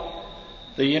off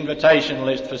the invitation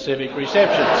list for civic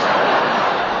receptions.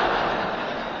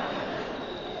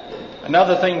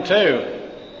 Another thing too,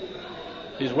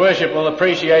 His Worship will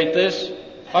appreciate this.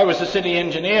 I was the city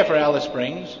engineer for Alice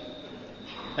Springs,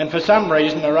 and for some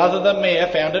reason or other the Mayor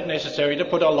found it necessary to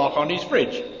put a lock on his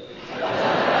fridge.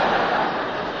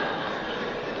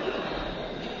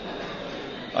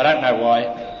 I don't know why.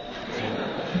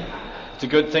 It's a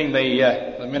good thing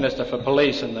the Minister for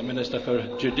Police and the Minister for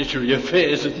Judiciary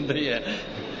Affairs isn't there.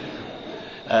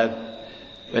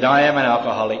 But I am an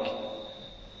alcoholic,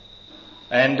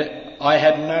 and I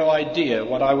had no idea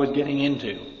what I was getting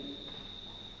into.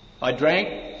 I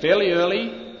drank fairly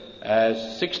early.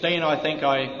 16 I think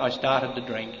I started to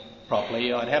drink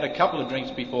properly. I'd had a couple of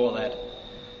drinks before that.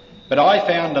 But I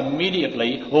found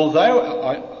immediately,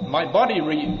 although my body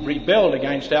rebelled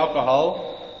against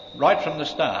alcohol right from the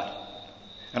start.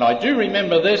 And I do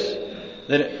remember this,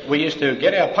 that we used to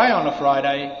get our pay on a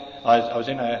Friday. I was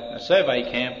in a survey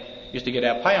camp, used to get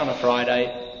our pay on a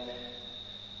Friday,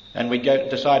 and we'd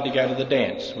decide to go to the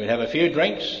dance. We'd have a few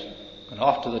drinks and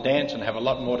off to the dance and have a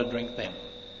lot more to drink then.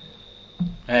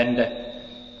 And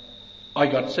I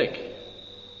got sick.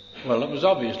 Well, it was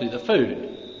obviously the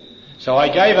food. So I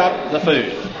gave up the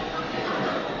food.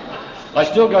 I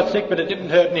still got sick, but it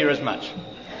didn't hurt near as much.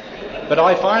 But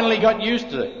I finally got used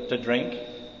to drink,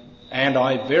 and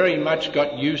I very much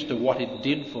got used to what it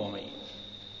did for me.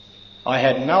 I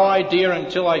had no idea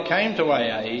until I came to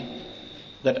AA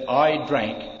that I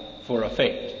drank for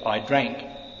effect. I drank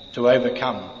to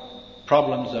overcome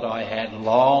problems that I had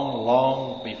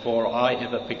long before I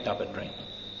ever picked up a drink.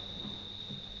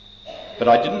 But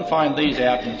I didn't find these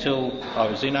out until I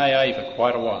was in AA for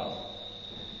quite a while.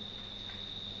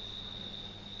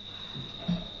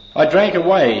 I drank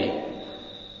away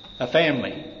a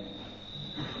family.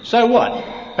 So what?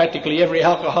 Practically every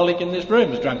alcoholic in this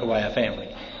room has drunk away a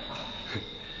family.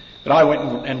 But I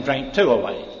went and drank two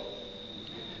away.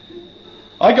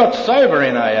 I got sober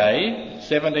in AA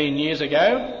 17 years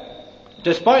ago,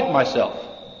 despite myself.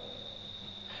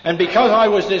 And because I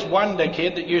was this wonder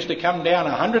kid that used to come down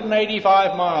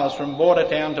 185 miles from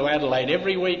Bordertown to Adelaide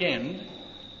every weekend,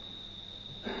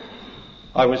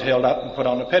 I was held up and put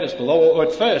on a pedestal. Or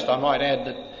at first, I might add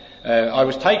that I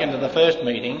was taken to the first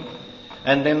meeting,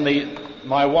 and then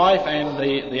my wife and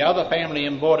the other family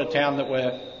in Bordertown that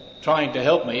were trying to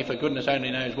help me, for goodness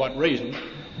only knows what reason,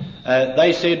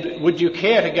 they said, "Would you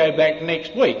care to go back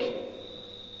next week?"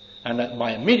 And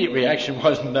my immediate reaction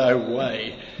was, "No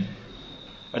way."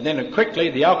 But then quickly,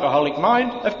 the alcoholic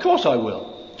mind, "Of course I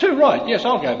will. Too right, yes,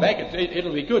 I'll go back.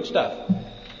 It'll be good stuff."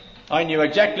 I knew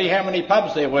exactly how many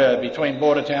pubs there were between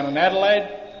Bordertown and Adelaide,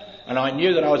 and I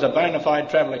knew that I was a bona fide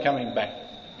traveller coming back.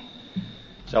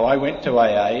 So I went to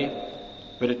AA,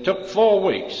 but it took 4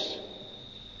 weeks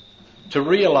to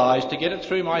realise, to get it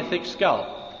through my thick skull,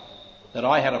 that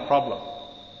I had a problem.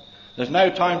 There's no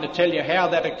time to tell you how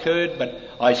that occurred, but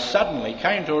I suddenly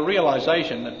came to a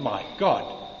realisation that, my God,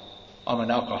 I'm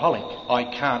an alcoholic. I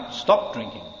can't stop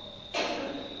drinking.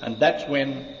 And that's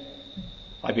when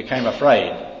I became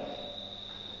afraid.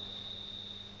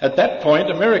 At that point,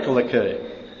 a miracle occurred,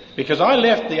 because I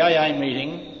left the AA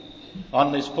meeting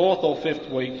on this 4th or 5th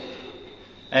week,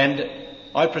 and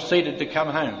I proceeded to come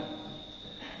home,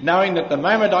 knowing that the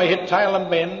moment I hit Tailem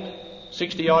Bend,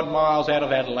 60-odd miles out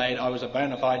of Adelaide, I was a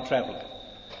bona fide traveller.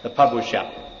 The pub was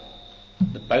shut.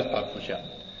 Both pubs were shut.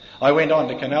 I went on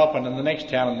to Canalpin and the next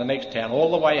town and the next town, all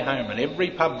the way home, and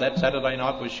every pub that Saturday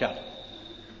night was shut.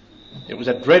 It was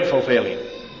a dreadful feeling.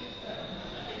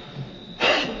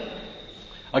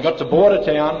 I got to Border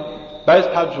Town,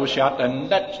 both pubs were shut, and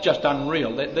that's just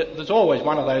unreal. There's always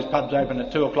one of those pubs open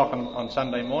at 2 o'clock on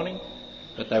Sunday morning,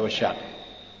 but they were shut.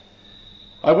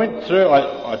 I went through,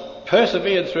 I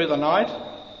persevered through the night,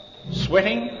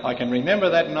 sweating. I can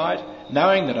remember that night,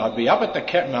 knowing that I'd be up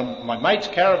at my mate's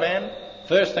caravan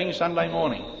first thing Sunday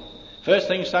morning. First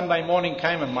thing Sunday morning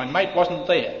came and my mate wasn't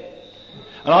there.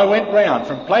 And I went round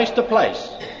from place to place,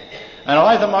 and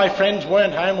either my friends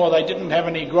weren't home or they didn't have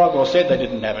any grog or said they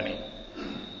didn't have any.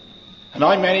 And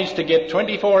I managed to get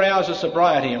 24 hours of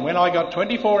sobriety, and when I got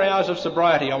 24 hours of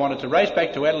sobriety, I wanted to race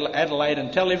back to Adelaide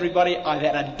and tell everybody I'd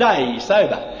had a day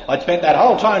sober. I'd spent that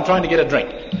whole time trying to get a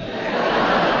drink.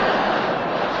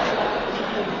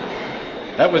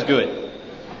 That was good.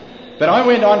 But I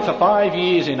went on for 5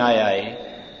 years in AA,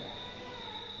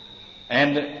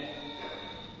 and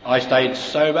I stayed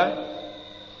sober.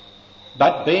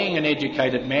 But being an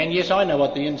educated man, yes, I know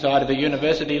what the inside of a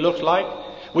university looks like.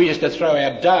 We used to throw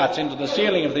our darts into the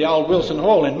ceiling of the old Wilson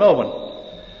Hall in Melbourne.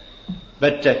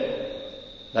 But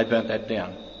they burnt that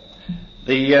down.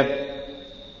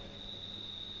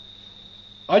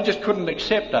 I just couldn't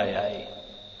accept AA.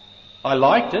 I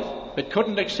liked it, but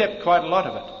couldn't accept quite a lot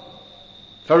of it.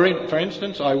 For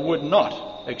instance, I would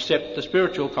not accept the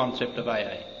spiritual concept of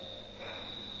AA.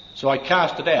 So I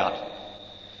cast it out.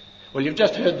 Well, you've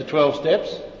just heard the 12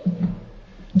 steps.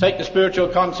 Take the spiritual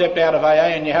concept out of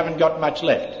AA and you haven't got much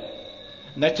left.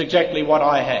 And that's exactly what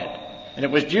I had. And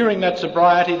it was during that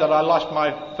sobriety that I lost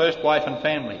my first wife and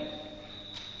family.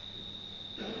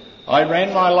 I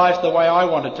ran my life the way I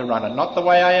wanted to run it, not the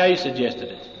way AA suggested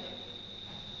it.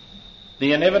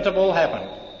 The inevitable happened.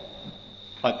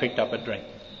 I picked up a drink.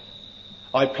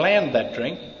 I planned that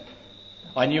drink.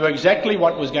 I knew exactly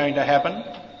what was going to happen.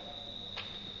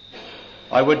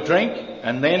 I would drink,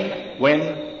 and then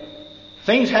when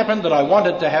things happened that I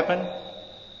wanted to happen,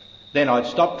 then I'd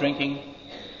stop drinking,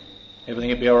 everything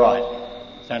would be all right.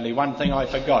 It's only one thing I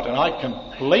forgot, and I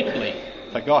completely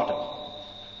forgot it,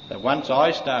 that once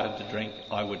I started to drink,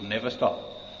 I would never stop.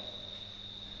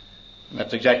 And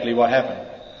that's exactly what happened.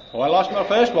 Well, I lost my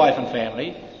first wife and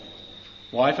family,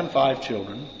 wife and 5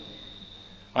 children.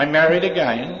 I married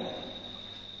again,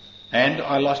 and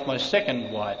I lost my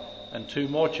second wife and 2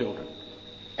 more children.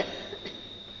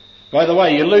 By the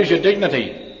way, you lose your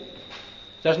dignity.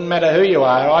 Doesn't matter who you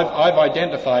are. I've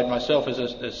identified myself as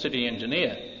a city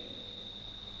engineer.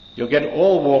 You'll get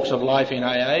all walks of life in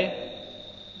AA.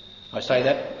 I say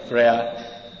that for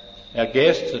our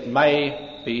guests that may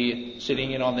be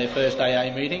sitting in on their first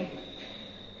AA meeting.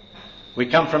 We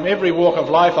come from every walk of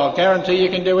life. I'll guarantee you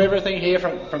can do everything here,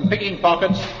 from picking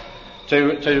pockets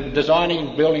to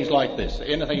designing buildings like this,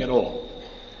 anything at all.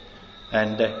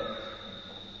 And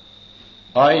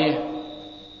I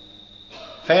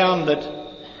found that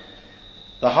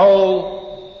the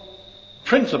whole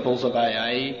principles of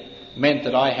AA meant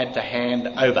that I had to hand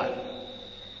over,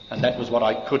 and that was what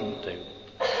I couldn't do.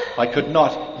 I could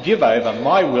not give over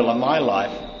my will and my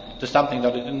life to something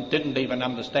that I didn't even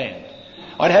understand.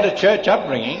 I'd had a church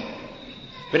upbringing,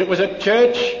 but it was a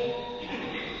church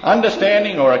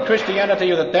understanding or a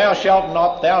Christianity that thou shalt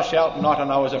not,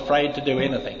 and I was afraid to do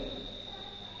anything.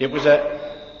 It was a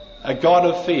God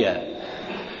of fear,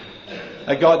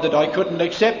 a God that I couldn't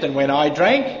accept, and when I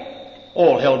drank,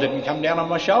 all hell didn't come down on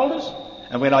my shoulders,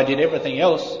 and when I did everything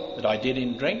else that I did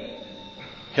in drink,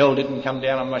 hell didn't come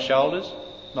down on my shoulders,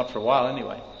 not for a while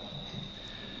anyway.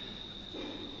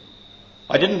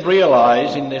 I didn't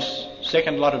realise in this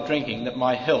second lot of drinking that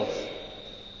my health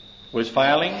was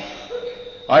failing.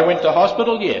 I went to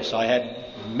hospital, yes, I had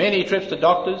many trips to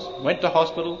doctors, went to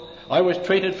hospital. I was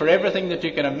treated for everything that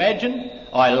you can imagine.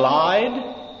 I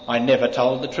lied. I never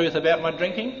told the truth about my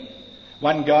drinking.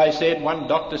 One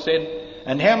doctor said,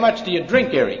 "And how much do you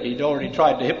drink, Eric?" He'd already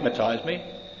tried to hypnotise me.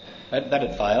 That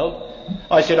had failed.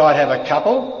 I said I'd have a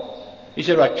couple. He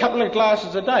said, "A couple of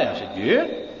glasses a day." I said, "Yeah."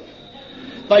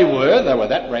 They were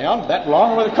that round, that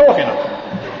long, with a cork in them.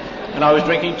 And I was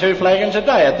drinking 2 flagons a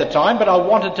day at the time, but I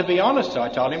wanted to be honest. So I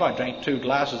told him I drank 2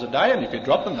 glasses a day, and if you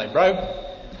drop them, they broke.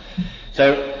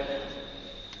 So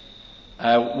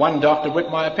one doctor whipped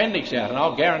my appendix out, and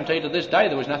I'll guarantee to this day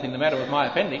there was nothing the matter with my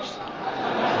appendix.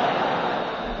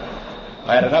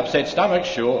 I had an upset stomach,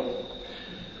 sure.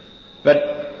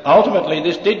 But ultimately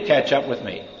this did catch up with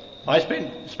me. I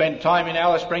spent time in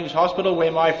Alice Springs Hospital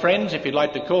where my friends, if you'd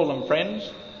like to call them friends,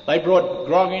 they brought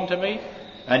grog into me,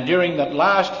 and during the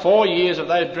last 4 years of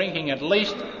those drinking at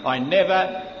least, I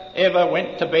never ever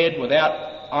went to bed without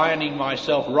ironing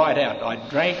myself right out. I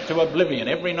drank to oblivion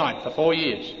every night for 4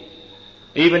 years,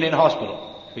 even in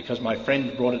hospital, because my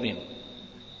friends brought it in.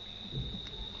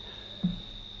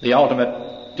 The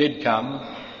ultimate did come.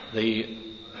 They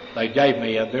gave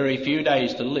me a very few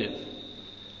days to live.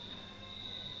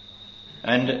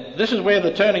 And this is where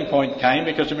the turning point came,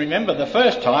 because remember, the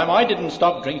first time I didn't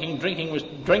stop drinking.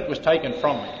 Drink was taken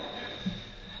from me.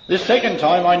 This second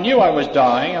time I knew I was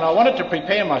dying, and I wanted to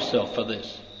prepare myself for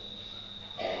this.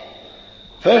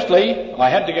 Firstly, I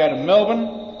had to go to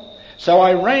Melbourne, so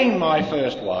I rang my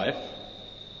first wife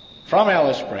from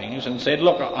Alice Springs and said,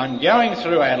 look, I'm going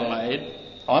through Adelaide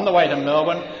on the way to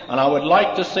Melbourne, and I would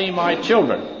like to see my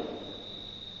children.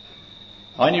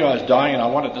 I knew I was dying and I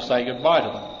wanted to say goodbye to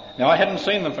them. Now, I hadn't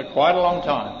seen them for quite a long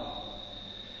time.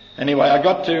 Anyway, I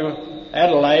got to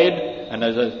Adelaide, and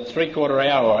there's a 3/4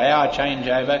 hour or hour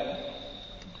changeover.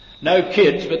 No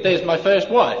kids, but there's my first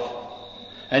wife.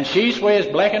 And she swears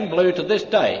black and blue to this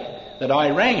day that I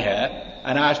rang her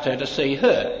and asked her to see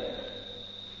her.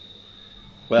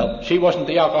 Well, she wasn't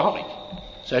the alcoholic.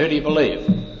 So who do you believe?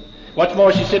 What's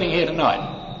more, she's sitting here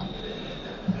tonight.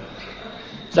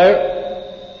 So,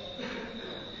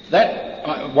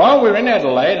 while we're in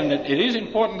Adelaide, and it is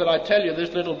important that I tell you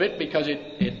this little bit because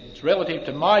it's relative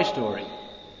to my story.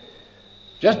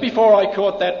 Just before I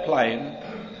caught that plane,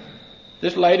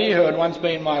 this lady who had once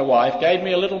been my wife gave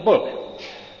me a little book.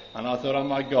 And I thought, oh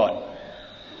my God,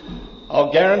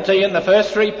 I'll guarantee in the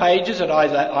first 3 pages it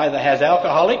either has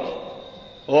alcoholic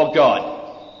or God.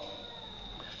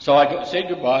 So I said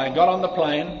goodbye and got on the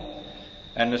plane,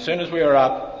 and as soon as we were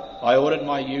up, I ordered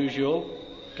my usual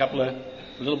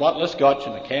little bottle of scotch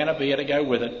and a can of beer to go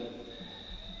with it.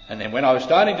 And then when I was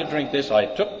starting to drink this, I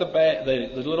took the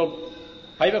little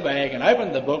paper bag and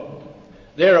opened the book.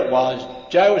 There it was.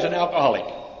 Joe is an alcoholic.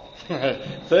 I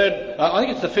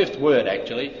think it's the 5th word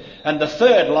actually, and the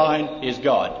 3rd line is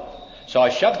God. So I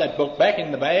shoved that book back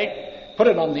in the bag, put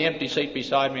it on the empty seat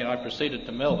beside me, and I proceeded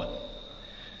to Melbourne.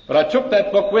 But I took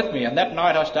that book with me, and that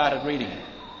night I started reading it.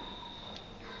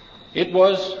 It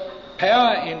was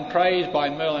Power in Praise by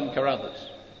Merlin Carruthers.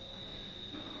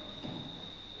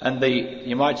 And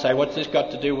you might say, what's this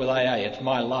got to do with AA? It's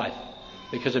my life,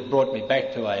 because it brought me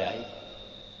back to AA.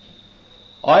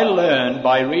 I learned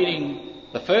by reading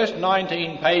the first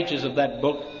 19 pages of that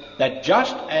book that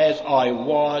just as I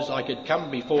was, I could come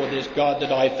before this God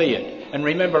that I feared. And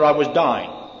remember, I was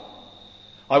dying.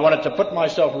 I wanted to put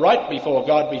myself right before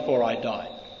God before I died.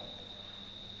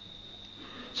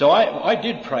 So I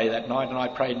did pray that night, and I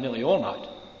prayed nearly all night.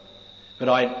 But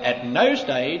I, at no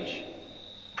stage,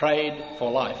 prayed for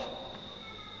life.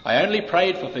 I only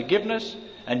prayed for forgiveness,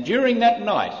 and during that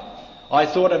night, I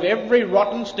thought of every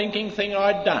rotten, stinking thing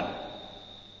I'd done.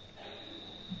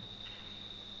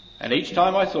 And each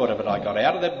time I thought of it, I got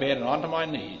out of that bed and onto my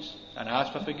knees and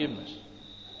asked for forgiveness.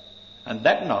 And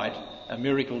that night, a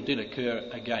miracle did occur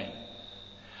again.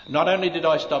 Not only did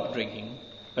I stop drinking,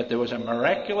 but there was a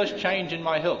miraculous change in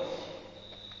my health.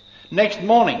 Next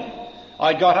morning,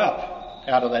 I got up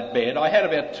out of that bed. I had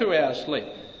about 2 hours sleep.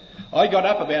 I got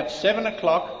up about 7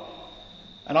 o'clock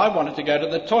and I wanted to go to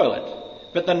the toilet.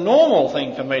 But the normal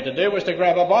thing for me to do was to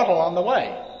grab a bottle on the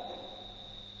way.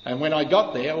 And when I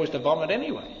got there, I was to vomit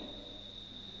anyway.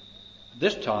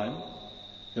 This time,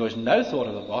 there was no thought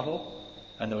of a bottle,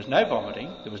 and there was no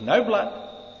vomiting, there was no blood.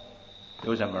 There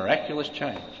was a miraculous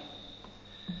change.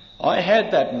 I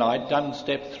had that night done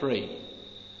step 3,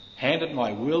 handed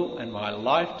my will and my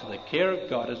life to the care of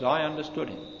God as I understood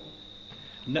him.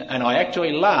 And I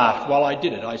actually laughed while I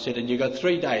did it. I said, and you got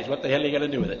 3 days, what the hell are you going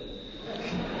to do with it?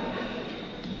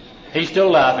 He's still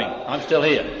laughing. I'm still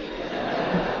here.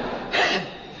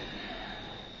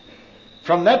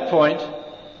 From that point,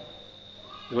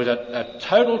 there was a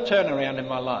total turnaround in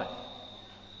my life.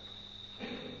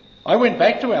 I went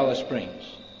back to Alice Springs.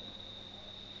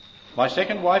 My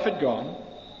second wife had gone.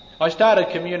 I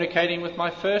started communicating with my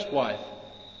first wife.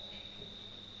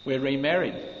 We're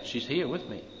remarried. She's here with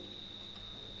me.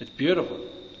 It's beautiful.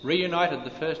 Reunited the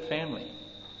first family.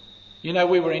 You know,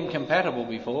 we were incompatible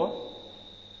before.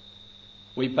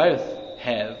 We both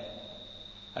have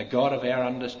a God of our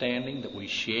understanding that we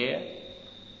share.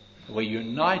 We're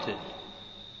united.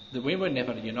 That we were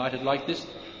never united like this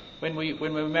when we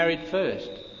were married first.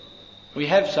 We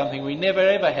have something we never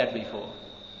ever had before.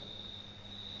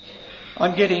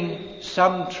 I'm getting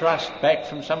some trust back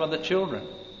from some of the children.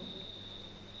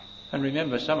 And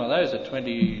remember, some of those are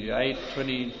 28,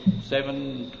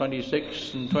 27,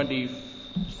 26 and 20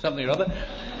 something or other.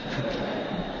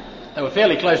 They were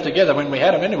fairly close together when we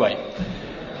had them anyway.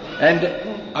 And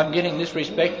I'm getting this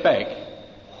respect back.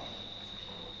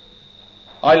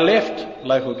 I left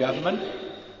local government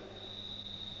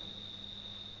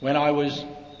when I was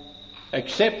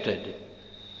accepted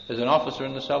as an officer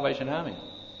in the Salvation Army.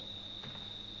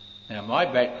 Now, my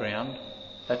background,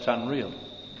 that's unreal.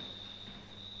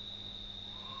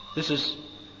 This is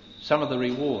some of the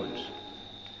rewards.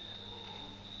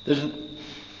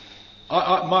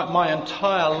 My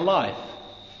entire life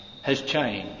has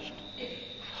changed.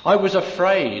 I was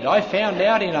afraid. I found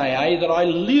out in AA that I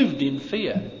lived in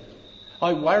fear.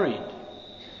 I worried.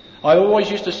 I always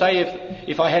used to say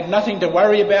if I had nothing to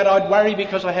worry about, I'd worry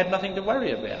because I had nothing to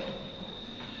worry about.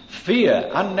 Fear,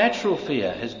 unnatural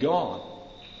fear, has gone.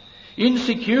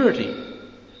 Insecurity.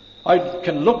 I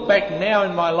can look back now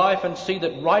in my life and see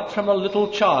that right from a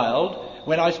little child,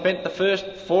 when I spent the first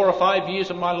 4 or 5 years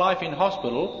of my life in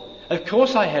hospital, of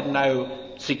course I had no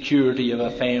security of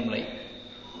a family.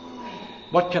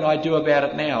 What can I do about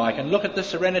it now? I can look at the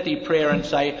Serenity Prayer and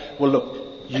say, well,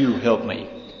 look, you help me.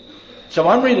 So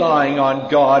I'm relying on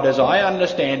God as I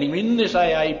understand Him in this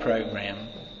AA program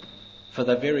for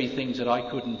the very things that I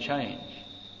couldn't change.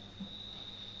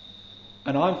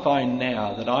 And I find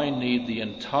now that I need the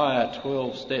entire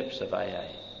 12 steps of AA.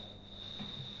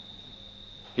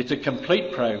 It's a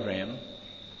complete program,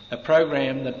 a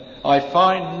program that I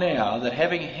find now that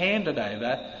having handed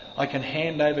over, I can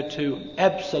hand over to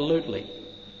absolutely.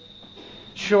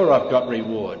 Sure, I've got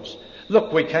rewards.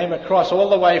 Look, we came across all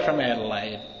the way from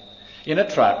Adelaide in a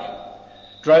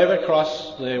truck, drove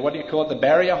across the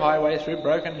Barrier Highway through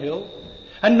Broken Hill,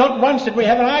 and not once did we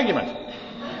have an argument.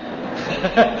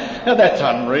 Now that's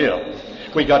unreal.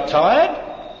 We got tired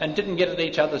and didn't get at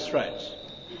each other's throats.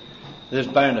 There's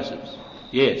bonuses.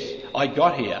 Yes, I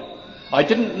got here. I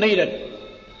didn't need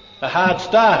a hard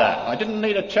starter. I didn't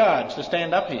need a charge to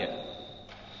stand up here.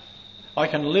 I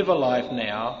can live a life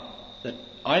now that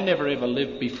I never ever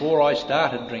lived before I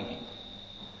started drinking.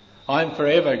 I'm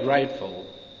forever grateful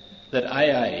that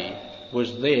AA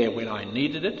was there when I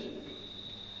needed it.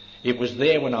 It was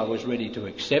there when I was ready to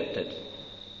accept it.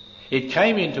 It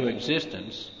came into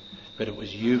existence, but it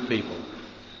was you people.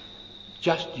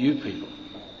 Just you people.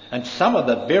 And some of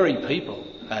the very people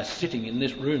are sitting in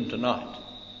this room tonight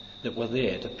that were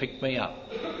there to pick me up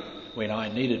when I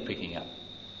needed picking up.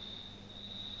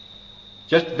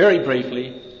 Just very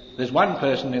briefly, there's one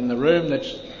person in the room that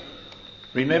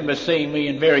remembers seeing me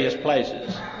in various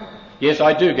places. Yes,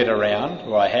 I do get around,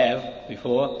 or I have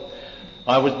before.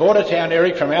 I was brought to town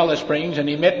Eric from Alice Springs and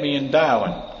he met me in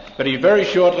Darwin. But he very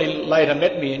shortly later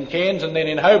met me in Cairns and then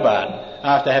in Hobart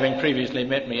after having previously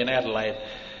met me in Adelaide.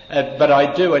 But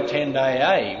I do attend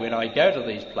AA when I go to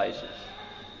these places.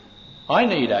 I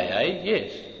need AA,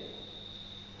 yes.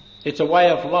 It's a way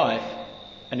of life.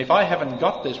 And if I haven't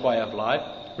got this way of life,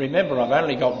 remember I've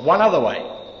only got one other way.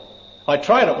 I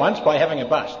tried it once by having a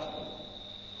bust.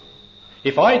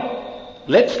 If I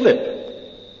let slip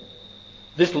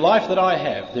this life that I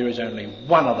have, there is only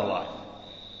one other life.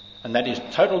 And that is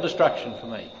total destruction for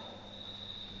me.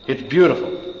 It's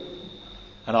beautiful.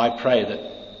 And I pray that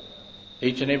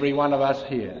each and every one of us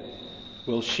here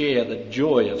will share the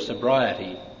joy of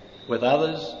sobriety with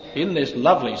others in this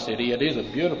lovely city. It is a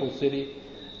beautiful city,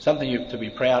 something to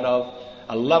be proud of,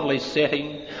 a lovely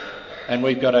setting, and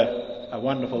we've got a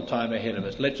wonderful time ahead of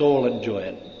us. Let's all enjoy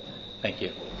it. Thank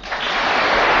you.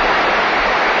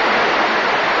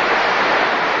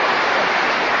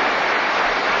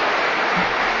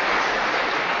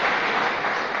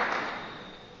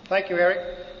 Thank you, Eric.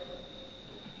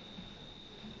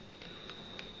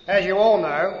 As you all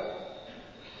know,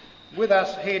 with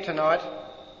us here tonight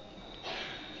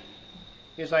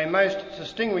is a most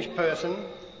distinguished person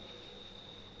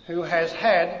who has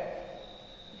had,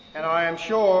 and I am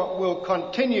sure will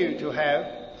continue to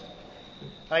have,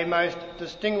 a most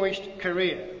distinguished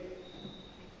career.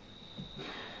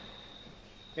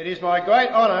 It is my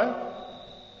great honour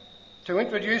to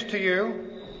introduce to you,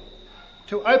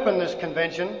 to open this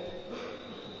convention,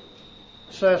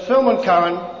 Sir Thurman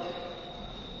Curran,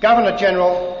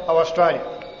 Governor-General of Australia.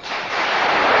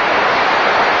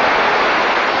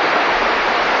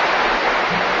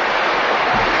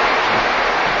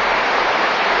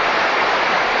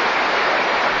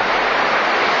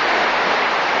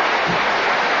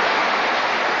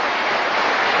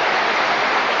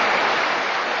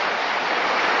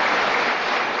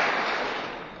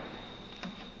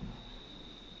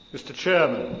 Mr.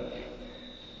 Chairman,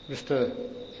 Mr.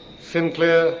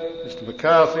 Sinclair, Mr.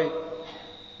 McCarthy,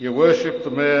 Your Worship, the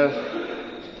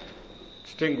Mayor,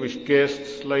 distinguished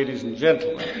guests, ladies and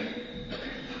gentlemen,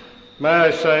 may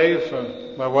I say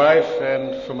for my wife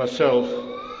and for myself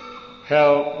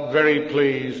how very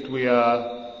pleased we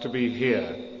are to be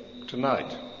here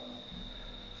tonight.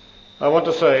 I want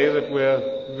to say that we're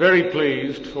very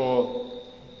pleased for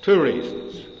two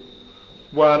reasons.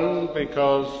 One,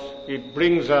 because it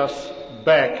brings us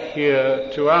back here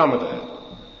to Armidale.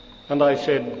 And I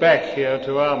said back here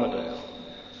to Armidale.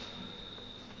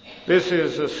 This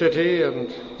is a city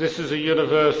and this is a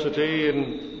university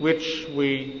in which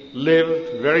we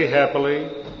lived very happily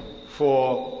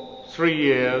for 3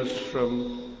 years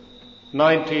from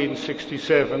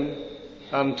 1967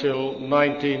 until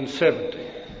 1970.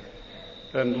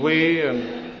 And we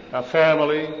and our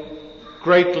family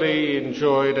greatly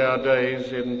enjoyed our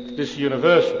days in this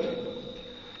university.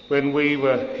 When we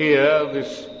were here,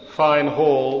 this fine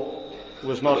hall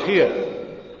was not here.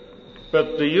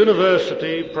 But the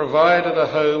university provided a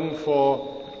home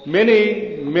for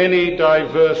many, many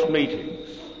diverse meetings.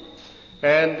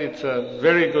 And it's a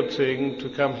very good thing to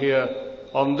come here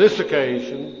on this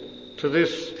occasion to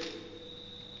this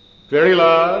very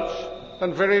large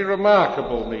and very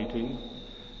remarkable meeting,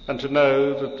 and to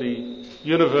know that the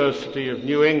University of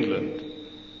New England,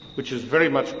 which is very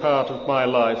much part of my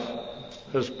life,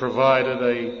 has provided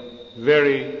a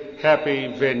very happy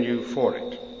venue for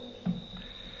it.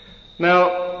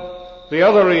 Now, the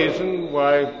other reason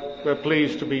why we're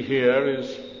pleased to be here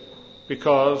is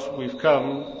because we've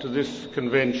come to this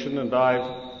convention and I've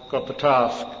got the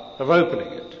task of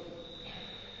opening it.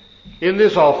 In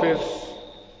this office,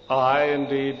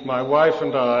 indeed my wife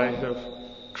and I, have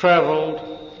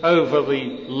travelled over the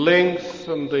length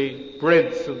and the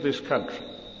breadth of this country.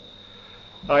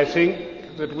 I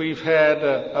think that we've had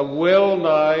a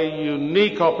well-nigh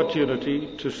unique opportunity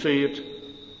to see it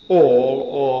all,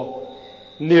 or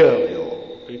nearly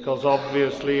all, because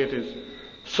obviously it is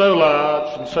so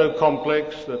large and so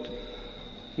complex that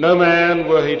no man,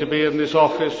 were he to be in this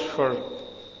office for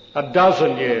a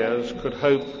dozen years, could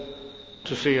hope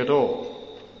to see it all.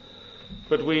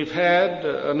 But we've had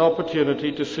an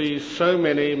opportunity to see so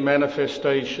many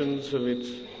manifestations of its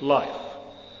life.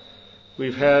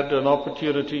 We've had an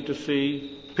opportunity to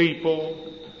see people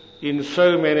in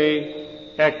so many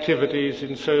activities,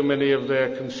 in so many of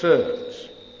their concerns.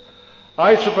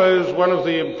 I suppose one of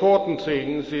the important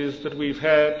things is that we've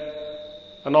had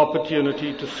an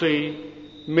opportunity to see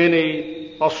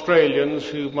many Australians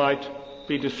who might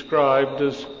be described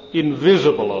as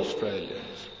invisible Australians.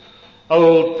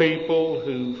 Old people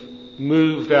who've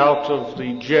moved out of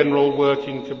the general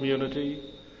working community,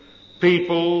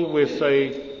 people with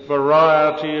a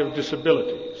variety of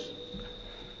disabilities.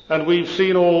 And we've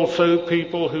seen also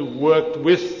people who worked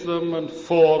with them and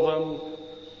for them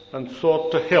and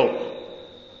sought to help,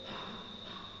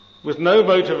 with no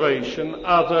motivation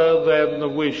other than the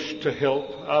wish to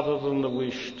help, other than the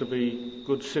wish to be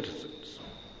good citizens.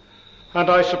 And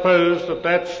I suppose that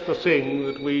that's the thing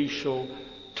that we shall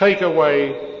take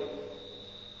away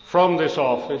from this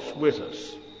office with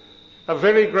us. A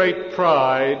very great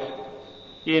pride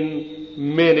in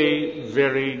many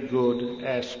very good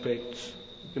aspects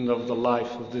of the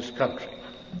life of this country.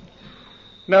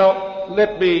 Now,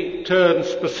 let me turn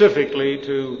specifically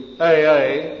to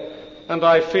AA, and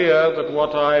I fear that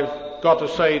what I've got to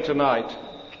say tonight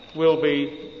will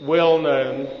be well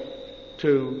known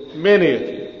to many of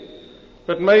you.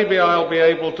 But maybe I'll be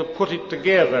able to put it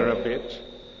together a bit,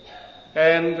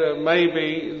 and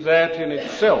maybe that in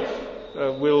itself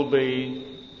will be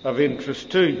of interest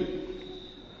to you.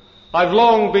 I've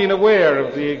long been aware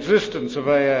of the existence of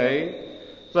AA,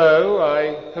 though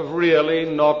I have really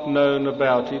not known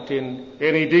about it in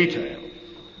any detail.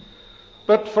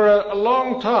 But for a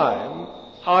long time,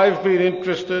 I've been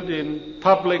interested in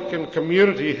public and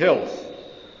community health,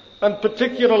 and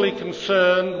particularly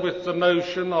concerned with the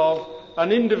notion of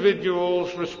an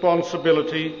individual's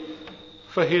responsibility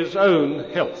for his own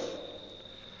health.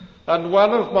 And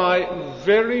one of my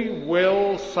very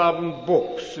well-thumbed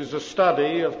books is a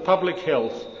study of public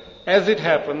health as it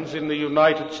happens in the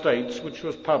United States, which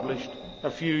was published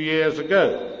a few years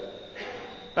ago.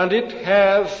 And it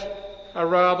has a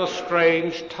rather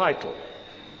strange title.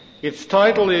 Its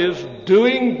title is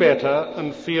Doing Better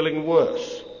and Feeling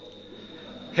Worse: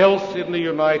 Health in the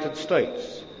United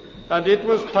States. And it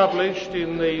was published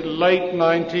in the late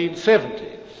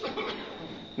 1970s.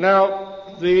 Now,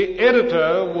 the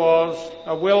editor was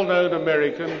a well-known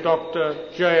American, Dr.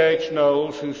 J.H.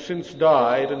 Knowles, who's since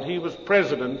died, and he was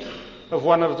president of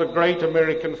one of the great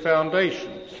American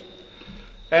foundations.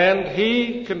 And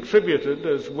he contributed,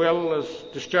 as well as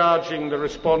discharging the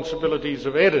responsibilities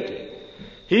of editing,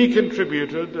 he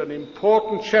contributed an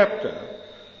important chapter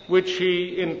which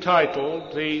he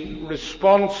entitled The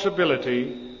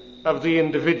Responsibility of the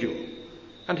Individual.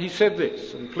 And he said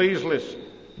this, and please listen.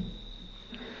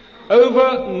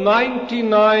 Over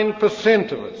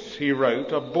 99% of us, he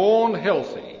wrote, are born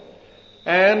healthy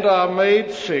and are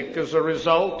made sick as a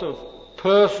result of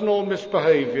personal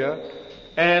misbehaviour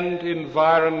and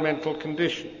environmental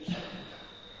conditions.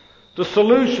 The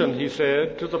solution, he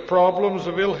said, to the problems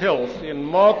of ill health in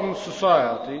modern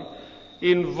society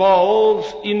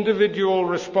involves individual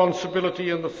responsibility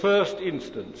in the first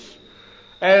instance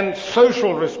and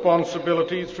social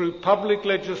responsibility through public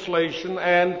legislation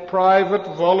and private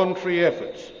voluntary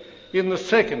efforts in the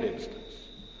second instance.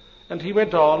 And he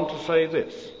went on to say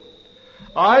this: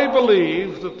 I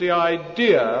believe that the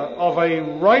idea of a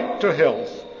right to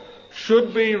health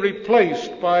should be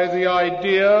replaced by the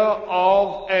idea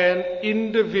of an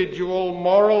individual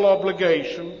moral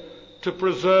obligation to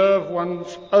preserve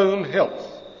one's own health,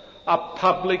 a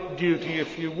public duty,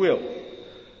 if you will.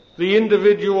 The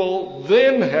individual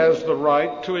then has the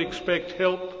right to expect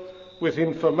help with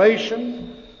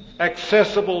information,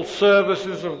 accessible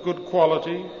services of good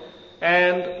quality,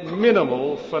 and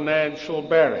minimal financial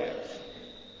barriers.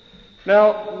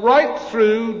 Now, right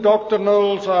through Dr.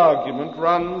 Noel's argument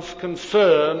runs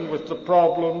concern with the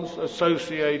problems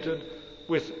associated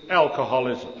with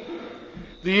alcoholism.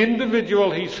 The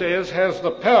individual, he says, has the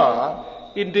power,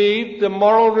 indeed the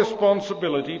moral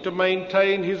responsibility, to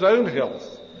maintain his own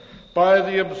health by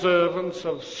the observance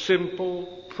of simple,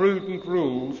 prudent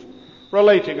rules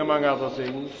relating, among other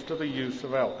things, to the use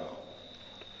of alcohol.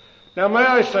 Now, may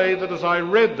I say that as I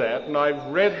read that, and I've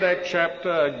read that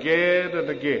chapter again and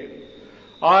again,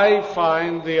 I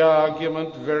find the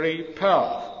argument very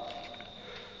powerful.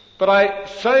 But I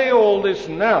say all this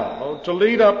now to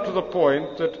lead up to the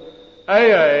point that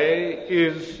AA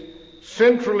is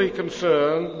centrally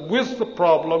concerned with the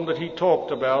problem that he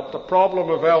talked about, the problem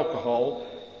of alcohol,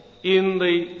 in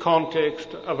the context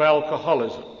of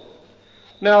alcoholism.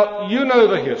 Now, you know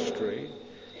the history,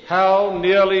 how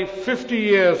nearly 50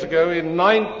 years ago in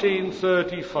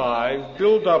 1935,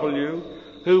 Bill W.,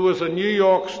 who was a New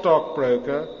York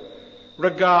stockbroker,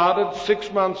 regarded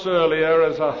 6 months earlier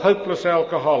as a hopeless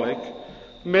alcoholic,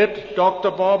 met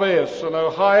Dr. Bob S., an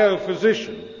Ohio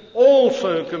physician,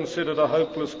 also considered a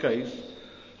hopeless case,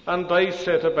 and they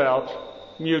set about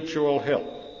mutual help.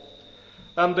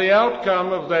 And the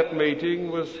outcome of that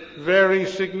meeting was very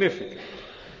significant.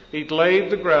 It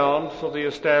laid the ground for the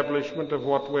establishment of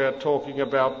what we're talking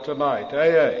about tonight,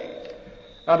 AA.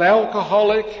 An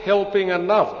alcoholic helping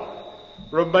another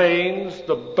remains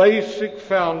the basic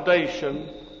foundation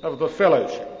of the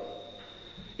fellowship.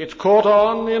 It's caught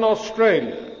on in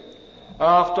Australia.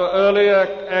 After earlier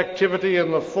activity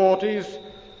in the 40s,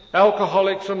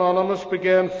 Alcoholics Anonymous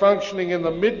began functioning in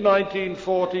the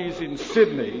mid-1940s in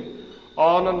Sydney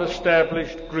on an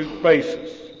established group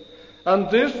basis. And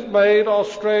this made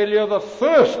Australia the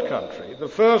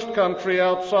first country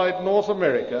outside North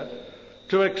America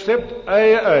to accept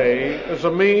AA as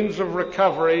a means of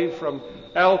recovery from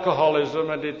alcoholism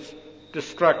and its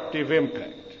destructive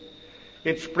impact.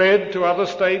 It spread to other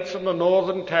states in the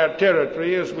Northern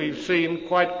Territory, as we've seen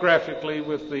quite graphically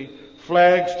with the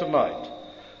flags tonight.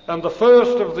 And the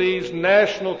first of these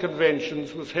national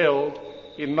conventions was held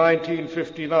in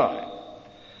 1959.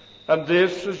 And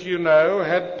this, as you know,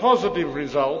 had positive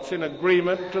results in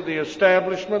agreement to the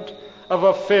establishment of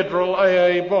a federal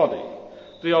AA body,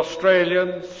 the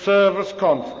Australian Service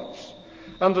Conference,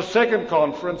 and the second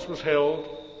conference was held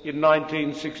in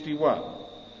 1961.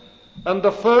 And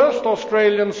the first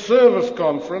Australian Service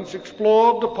Conference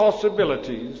explored the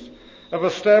possibilities of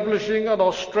establishing an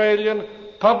Australian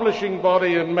publishing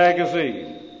body and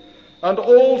magazine, and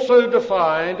also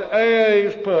defined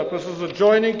AA's purpose as a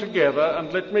joining together,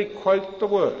 and let me quote the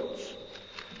words,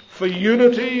 for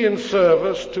unity in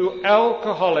service to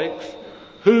alcoholics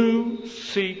who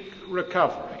seek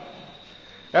recovery.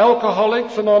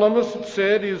 Alcoholics Anonymous, it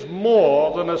said, is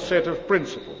more than a set of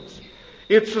principles.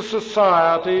 It's a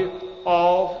society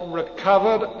of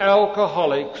recovered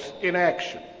alcoholics in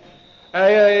action.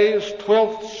 AA's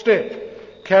 12th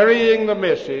step, carrying the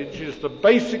message, is the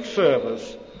basic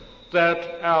service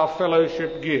that our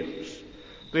fellowship gives.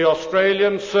 The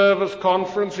Australian Service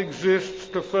Conference exists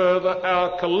to further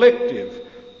our collective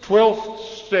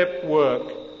 12th step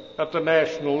work at the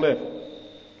national level.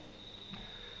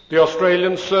 The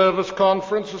Australian Service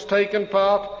Conference has taken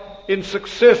part in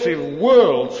successive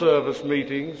World Service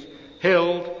meetings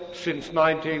held since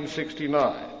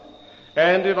 1969.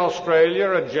 And in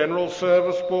Australia, a General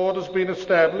Service Board has been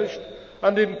established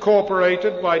and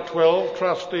incorporated by 12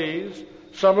 trustees,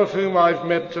 some of whom I've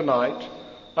met tonight,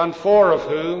 and 4 of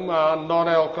whom are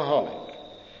non-alcoholic.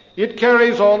 It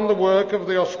carries on the work of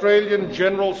the Australian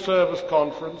General Service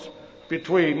Conference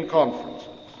between conferences.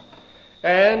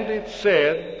 And it's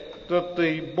said that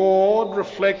the board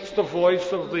reflects the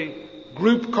voice of the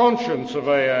group conscience of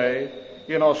AA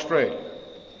in Australia.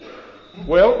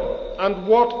 Well, and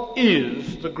what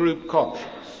is the group conscience?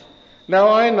 Now,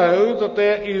 I know that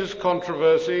there is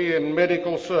controversy in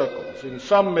medical circles, in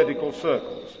some medical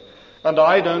circles, and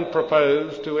I don't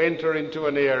propose to enter into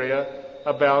an area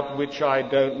about which I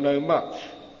don't know much.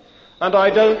 And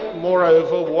I don't,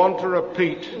 moreover, want to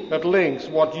repeat at length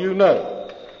what you know.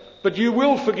 But you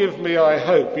will forgive me, I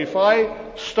hope, if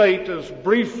I state as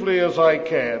briefly as I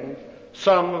can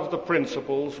some of the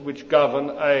principles which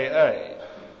govern AA.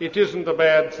 It isn't a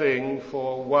bad thing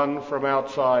for one from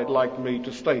outside like me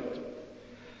to state them.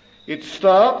 It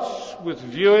starts with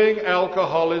viewing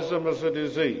alcoholism as a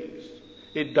disease.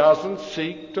 It doesn't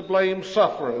seek to blame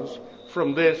sufferers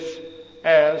from this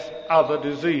as other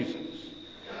diseases.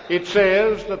 It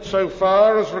says that so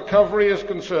far as recovery is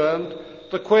concerned,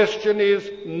 the question is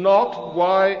not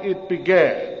why it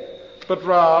began, but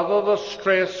rather the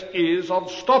stress is on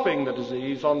stopping the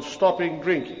disease, on stopping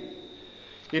drinking.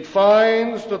 It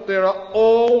finds that there are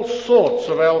all sorts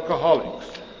of alcoholics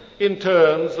in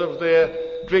terms of their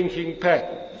drinking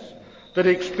patterns, that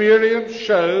experience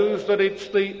shows that it's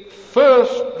the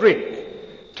first drink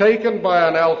taken by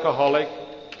an alcoholic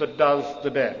that does the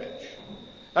damage.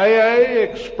 AA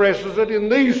expresses it in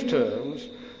these terms,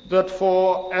 that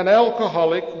for an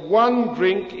alcoholic, one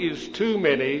drink is too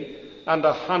many and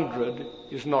 100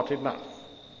 is not enough.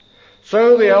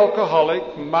 So the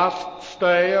alcoholic must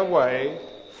stay away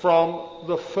from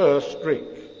the first drink.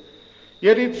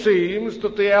 Yet it seems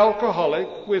that the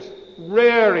alcoholic, with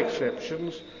rare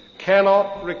exceptions,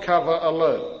 cannot recover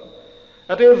alone.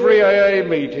 At every AA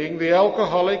meeting, the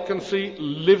alcoholic can see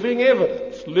living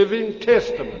evidence, living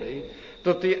testimony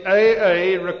that the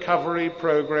AA recovery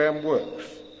program works.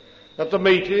 At the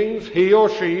meetings, he or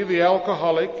she, the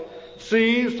alcoholic,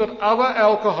 sees that other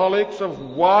alcoholics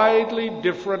of widely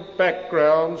different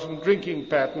backgrounds and drinking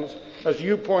patterns, as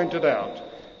you pointed out,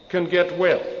 can get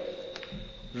well.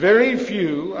 Very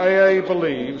few, AA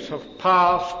believes, have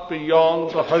passed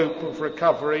beyond the hope of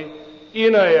recovery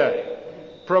in AA,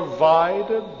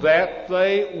 provided that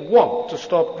they want to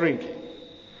stop drinking.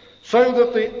 So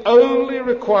that the only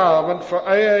requirement for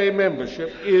AA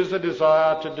membership is a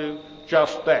desire to do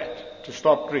just that, to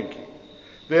stop drinking.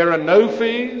 There are no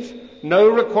fees, no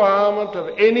requirement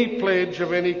of any pledge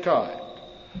of any kind.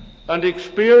 And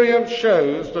experience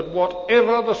shows that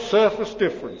whatever the surface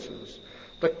differences,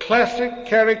 the classic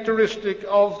characteristic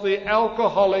of the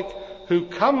alcoholic who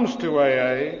comes to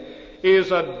AA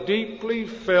is a deeply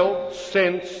felt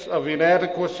sense of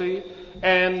inadequacy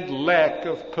and lack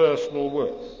of personal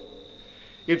worth.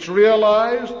 It's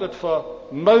realized that for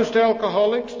most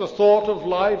alcoholics, the thought of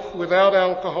life without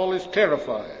alcohol is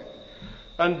terrifying.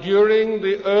 And during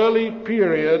the early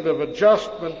period of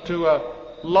adjustment to a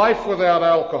life without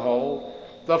alcohol,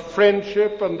 the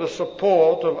friendship and the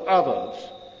support of others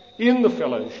in the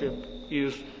fellowship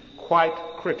is quite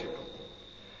critical.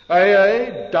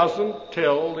 AA doesn't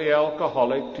tell the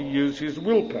alcoholic to use his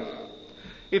willpower.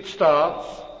 It starts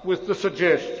with the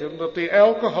suggestion that the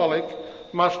alcoholic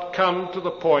must come to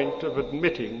the point of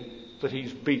admitting that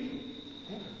he's beaten.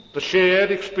 The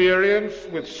shared experience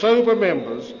with sober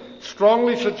members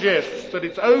strongly suggests that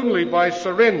it's only by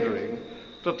surrendering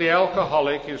that the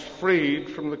alcoholic is freed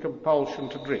from the compulsion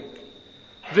to drink.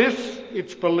 This,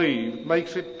 it's believed,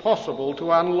 makes it possible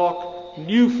to unlock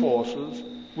new forces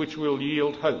which will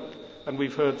yield hope, and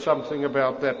we've heard something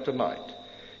about that tonight.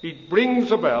 It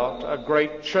brings about a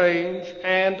great change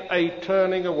and a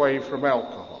turning away from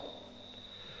alcohol.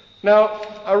 Now,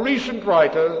 a recent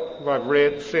writer who I've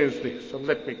read says this, and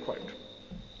let me quote.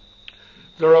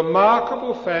 The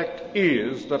remarkable fact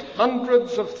is that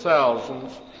hundreds of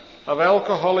thousands of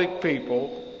alcoholic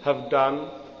people have done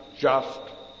just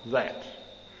that.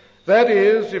 That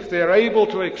is, if they're able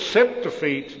to accept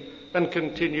defeat and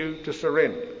continue to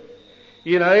surrender.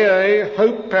 In AA,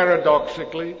 hope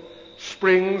paradoxically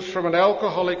springs from an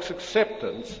alcoholic's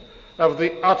acceptance of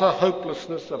the utter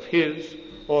hopelessness of his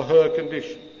or her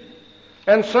condition.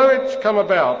 And so it's come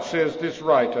about, says this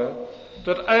writer,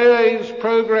 that AA's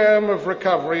program of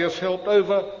recovery has helped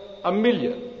over 1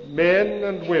 million men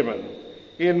and women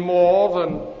in more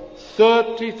than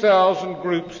 30,000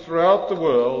 groups throughout the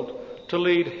world to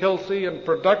lead healthy and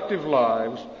productive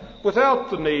lives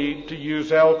without the need to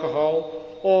use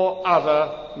alcohol or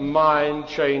other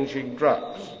mind-changing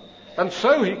drugs. And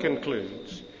so, he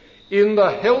concludes, in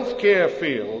the healthcare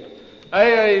field,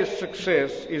 AA's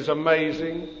success is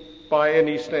amazing by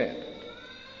any standard.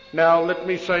 Now, let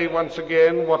me say once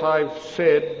again what I've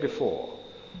said before.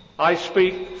 I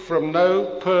speak from no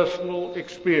personal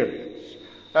experience,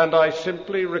 and I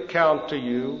simply recount to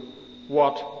you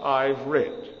what I've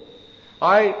read.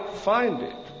 I find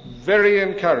it very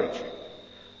encouraging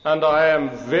and I am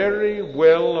very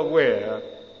well aware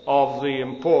of the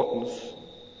importance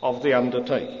of the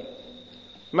undertaking.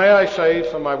 May I say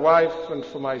for my wife and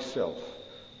for myself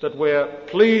that we're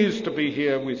pleased to be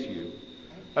here with you,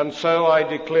 and so I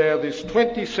declare this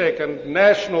 22nd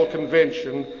National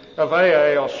Convention of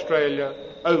AA Australia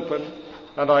open,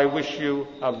 and I wish you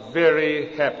a very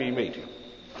happy meeting.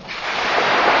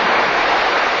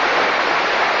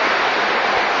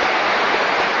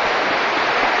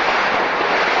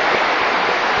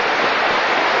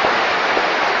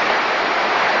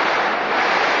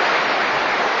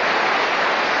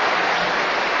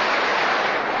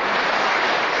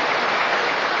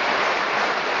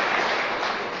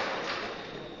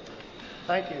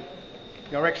 Thank you,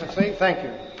 Your Excellency. Thank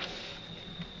you.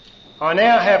 I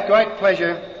now have great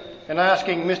pleasure in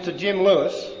asking Mr. Jim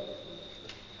Lewis,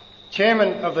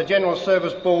 Chairman of the General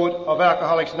Service Board of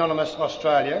Alcoholics Anonymous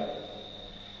Australia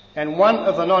and one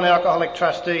of the non-alcoholic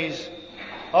trustees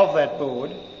of that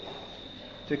board,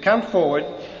 to come forward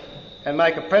and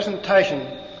make a presentation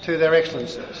to their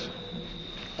Excellencies.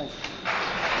 Thank you.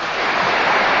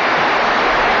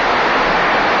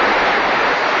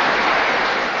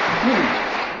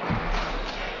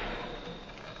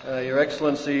 Your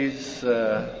Excellencies,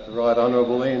 the Right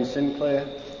Honourable Ian Sinclair,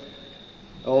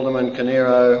 Alderman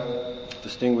Canero,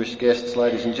 distinguished guests,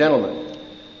 ladies and gentlemen.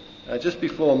 Just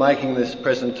before making this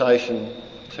presentation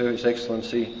to His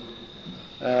Excellency,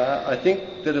 I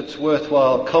think that it's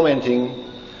worthwhile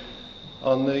commenting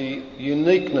on the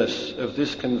uniqueness of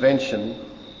this convention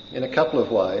in a couple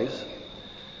of ways.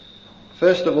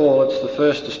 First of all, it's the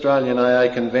first Australian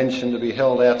AA convention to be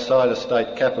held outside a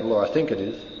state capital, or I think it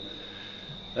is,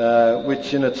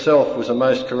 which in itself was a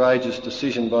most courageous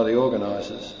decision by the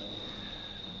organisers.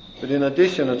 But in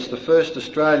addition, it's the first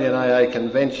Australian AA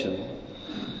convention,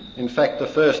 in fact the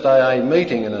first AA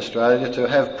meeting in Australia to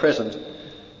have present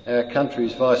our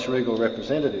country's vice-regal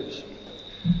representatives.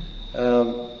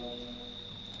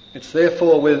 It's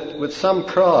therefore with some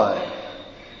pride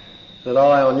that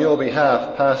I, on your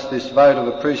behalf, pass this vote of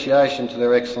appreciation to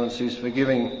their Excellencies for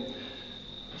giving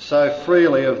so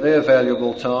freely of their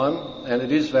valuable time, and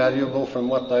it is valuable from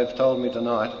what they've told me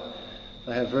tonight.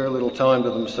 They have very little time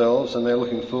to themselves and they're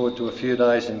looking forward to a few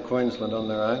days in Queensland on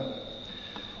their own.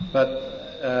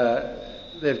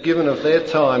 But they've given of their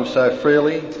time so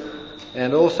freely,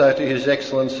 and also to His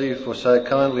Excellency for so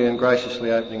kindly and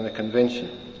graciously opening the convention.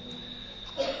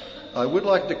 I would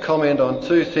like to comment on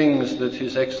two things that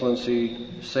His Excellency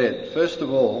said. First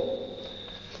of all,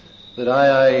 that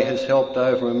AA has helped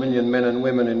over 1 million men and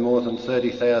women in more than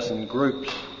 30,000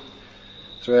 groups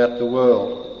throughout the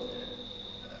world.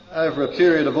 Over a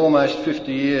period of almost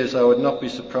 50 years, I would not be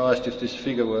surprised if this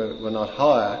figure were not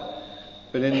higher.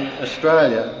 But in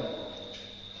Australia,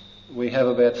 we have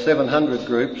about 700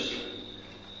 groups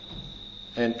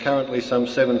and currently some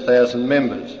 7,000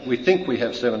 members. We think we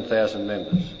have 7,000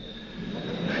 members.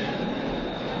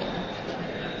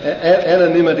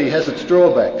 Anonymity has its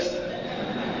drawbacks.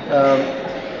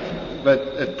 But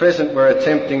at present we're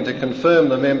attempting to confirm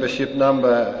the membership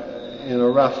number in a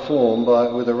rough form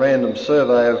with a random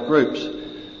survey of groups,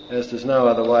 as there's no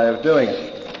other way of doing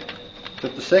it.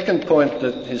 But the second point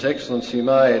that His Excellency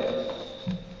made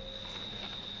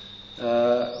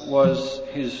was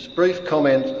his brief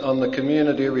comment on the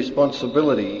community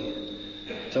responsibility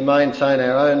to maintain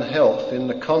our own health in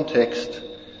the context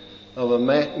of a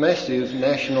massive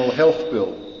national health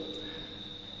bill.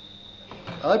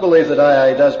 I believe that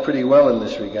AA does pretty well in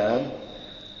this regard.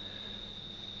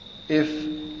 If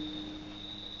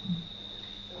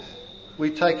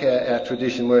we take our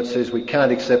tradition where it says we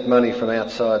can't accept money from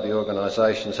outside the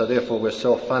organisation, so therefore we're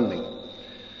self-funding.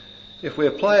 If we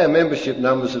apply our membership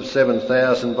numbers of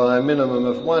 7,000 by a minimum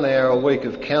of 1 hour a week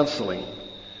of counselling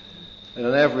at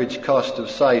an average cost of,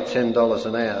 say, $10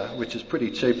 an hour, which is pretty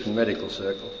cheap in medical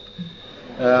circles,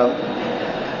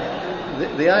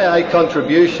 the AA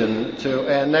contribution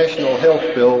to our national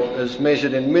health bill is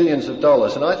measured in millions of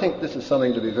dollars, and I think this is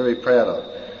something to be very proud of.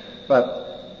 But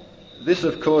this,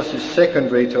 of course, is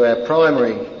secondary to our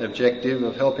primary objective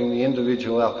of helping the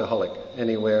individual alcoholic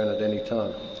anywhere and at any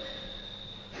time.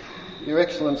 Your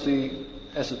Excellency,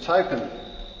 as a token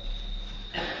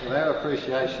of our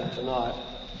appreciation tonight,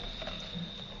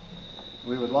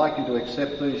 we would like you to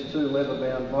accept these two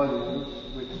leather-bound volumes,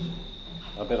 which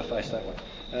I better face that way,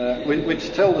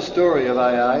 which tell the story of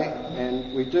AA,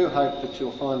 and we do hope that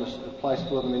you'll find a place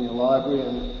for them in your library,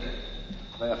 and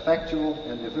they are factual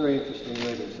and they're very interesting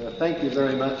reading. So thank you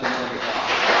very much on your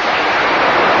behalf.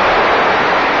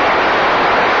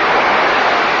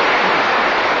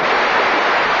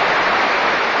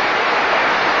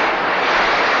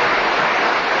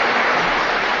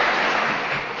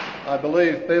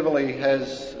 believe Beverly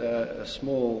has a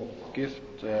small gift,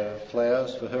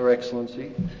 flowers for Her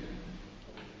Excellency,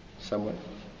 somewhere.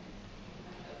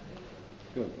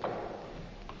 Good.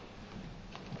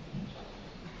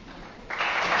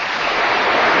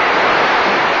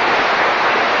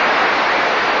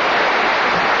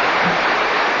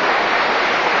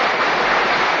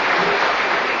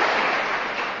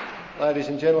 Ladies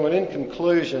and gentlemen, in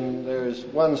conclusion, there is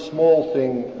one small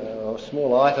thing, or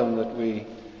small item that we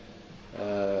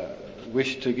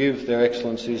wish to give Their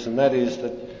Excellencies, and that is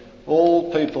that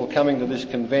all people coming to this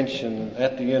convention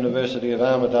at the University of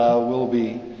Armidale will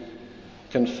be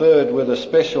conferred with a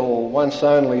special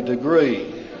once-only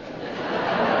degree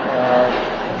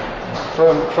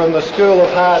from the School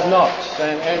of Hard Knocks,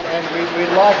 and we'd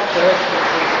like Their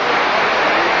Excellencies.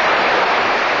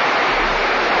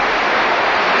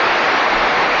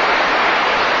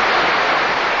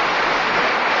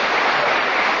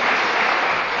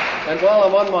 And while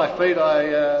I'm on my feet, I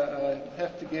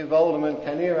have to give Alderman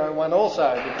Canero one also.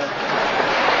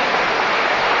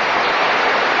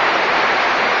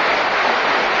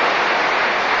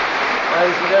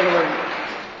 Ladies and gentlemen,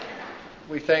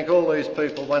 we thank all these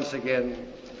people once again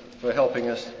for helping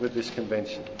us with this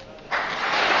convention.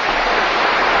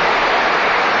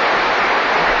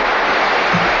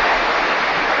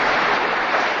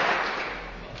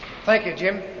 Thank you,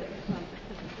 Jim.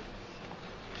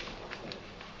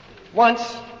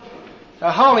 Once,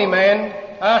 a holy man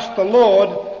asked the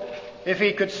Lord if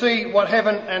he could see what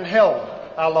heaven and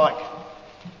hell are like.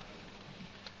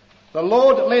 The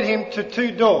Lord led him to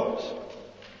 2 doors.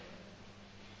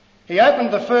 He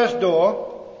opened the first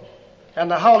door, and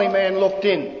the holy man looked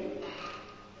in.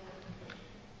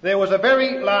 There was a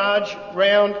very large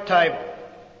round table.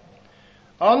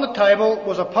 On the table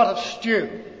was a pot of stew.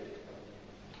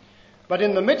 But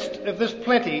in the midst of this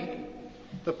plenty,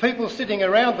 the people sitting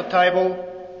around the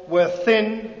table were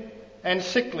thin and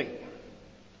sickly.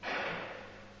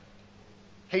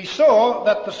 He saw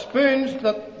that the spoons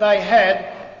that they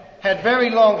had very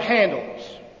long handles,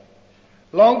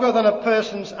 longer than a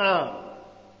person's arm.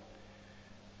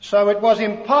 So it was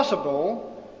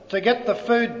impossible to get the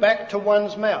food back to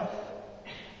one's mouth.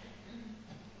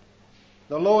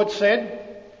 The Lord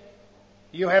said,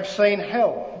 "You have seen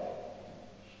hell."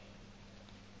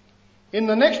 In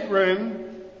the next room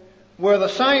were the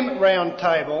same round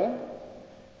table,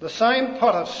 the same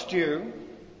pot of stew.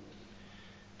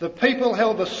 The people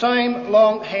held the same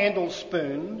long-handled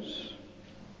spoons,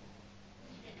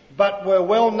 but were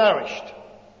well nourished.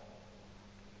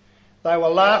 They were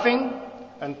laughing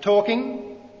and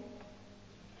talking.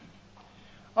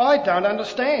 "I don't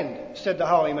understand," said the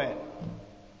holy man.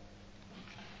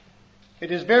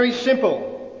 "It is very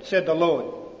simple," said the Lord.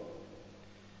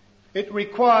 "It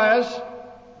requires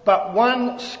but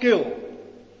one skill.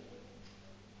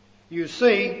 You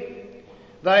see,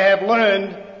 they have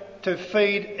learned to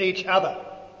feed each other.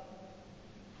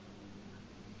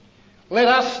 Let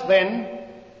us then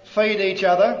feed each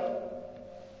other,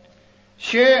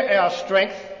 share our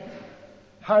strength,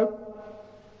 hope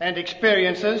and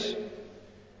experiences,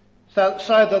 so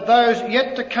that those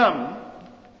yet to come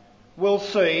will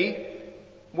see,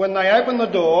 when they open the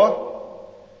door,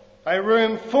 a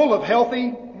room full of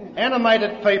healthy,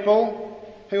 animated people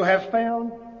who have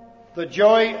found the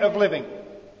joy of living."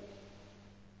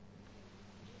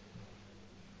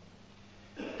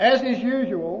 As is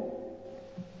usual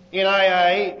in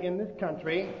AA in this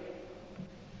country,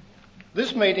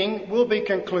 this meeting will be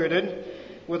concluded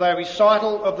with a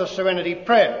recital of the Serenity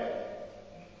Prayer.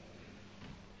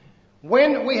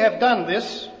 When we have done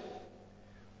this,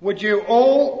 would you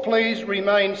all please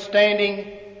remain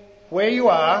standing where you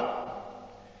are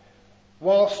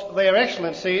whilst Their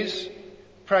Excellencies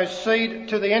proceed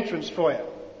to the entrance foyer.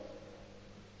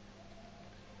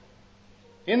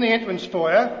 In the entrance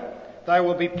foyer, they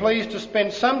will be pleased to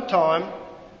spend some time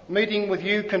meeting with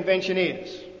you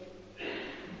conventioneers.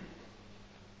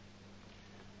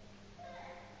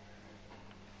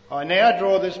 I now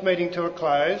draw this meeting to a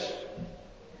close,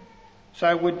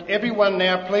 so would everyone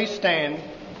now please stand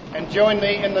and join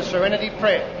me in the Serenity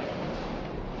Prayer.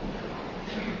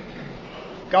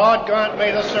 God grant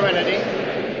me the serenity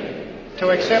to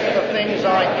accept the things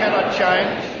I cannot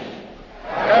change,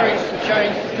 courage to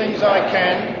change the things I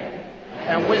can,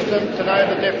 and wisdom to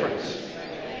know the difference.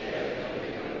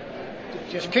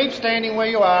 Just keep standing where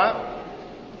you are.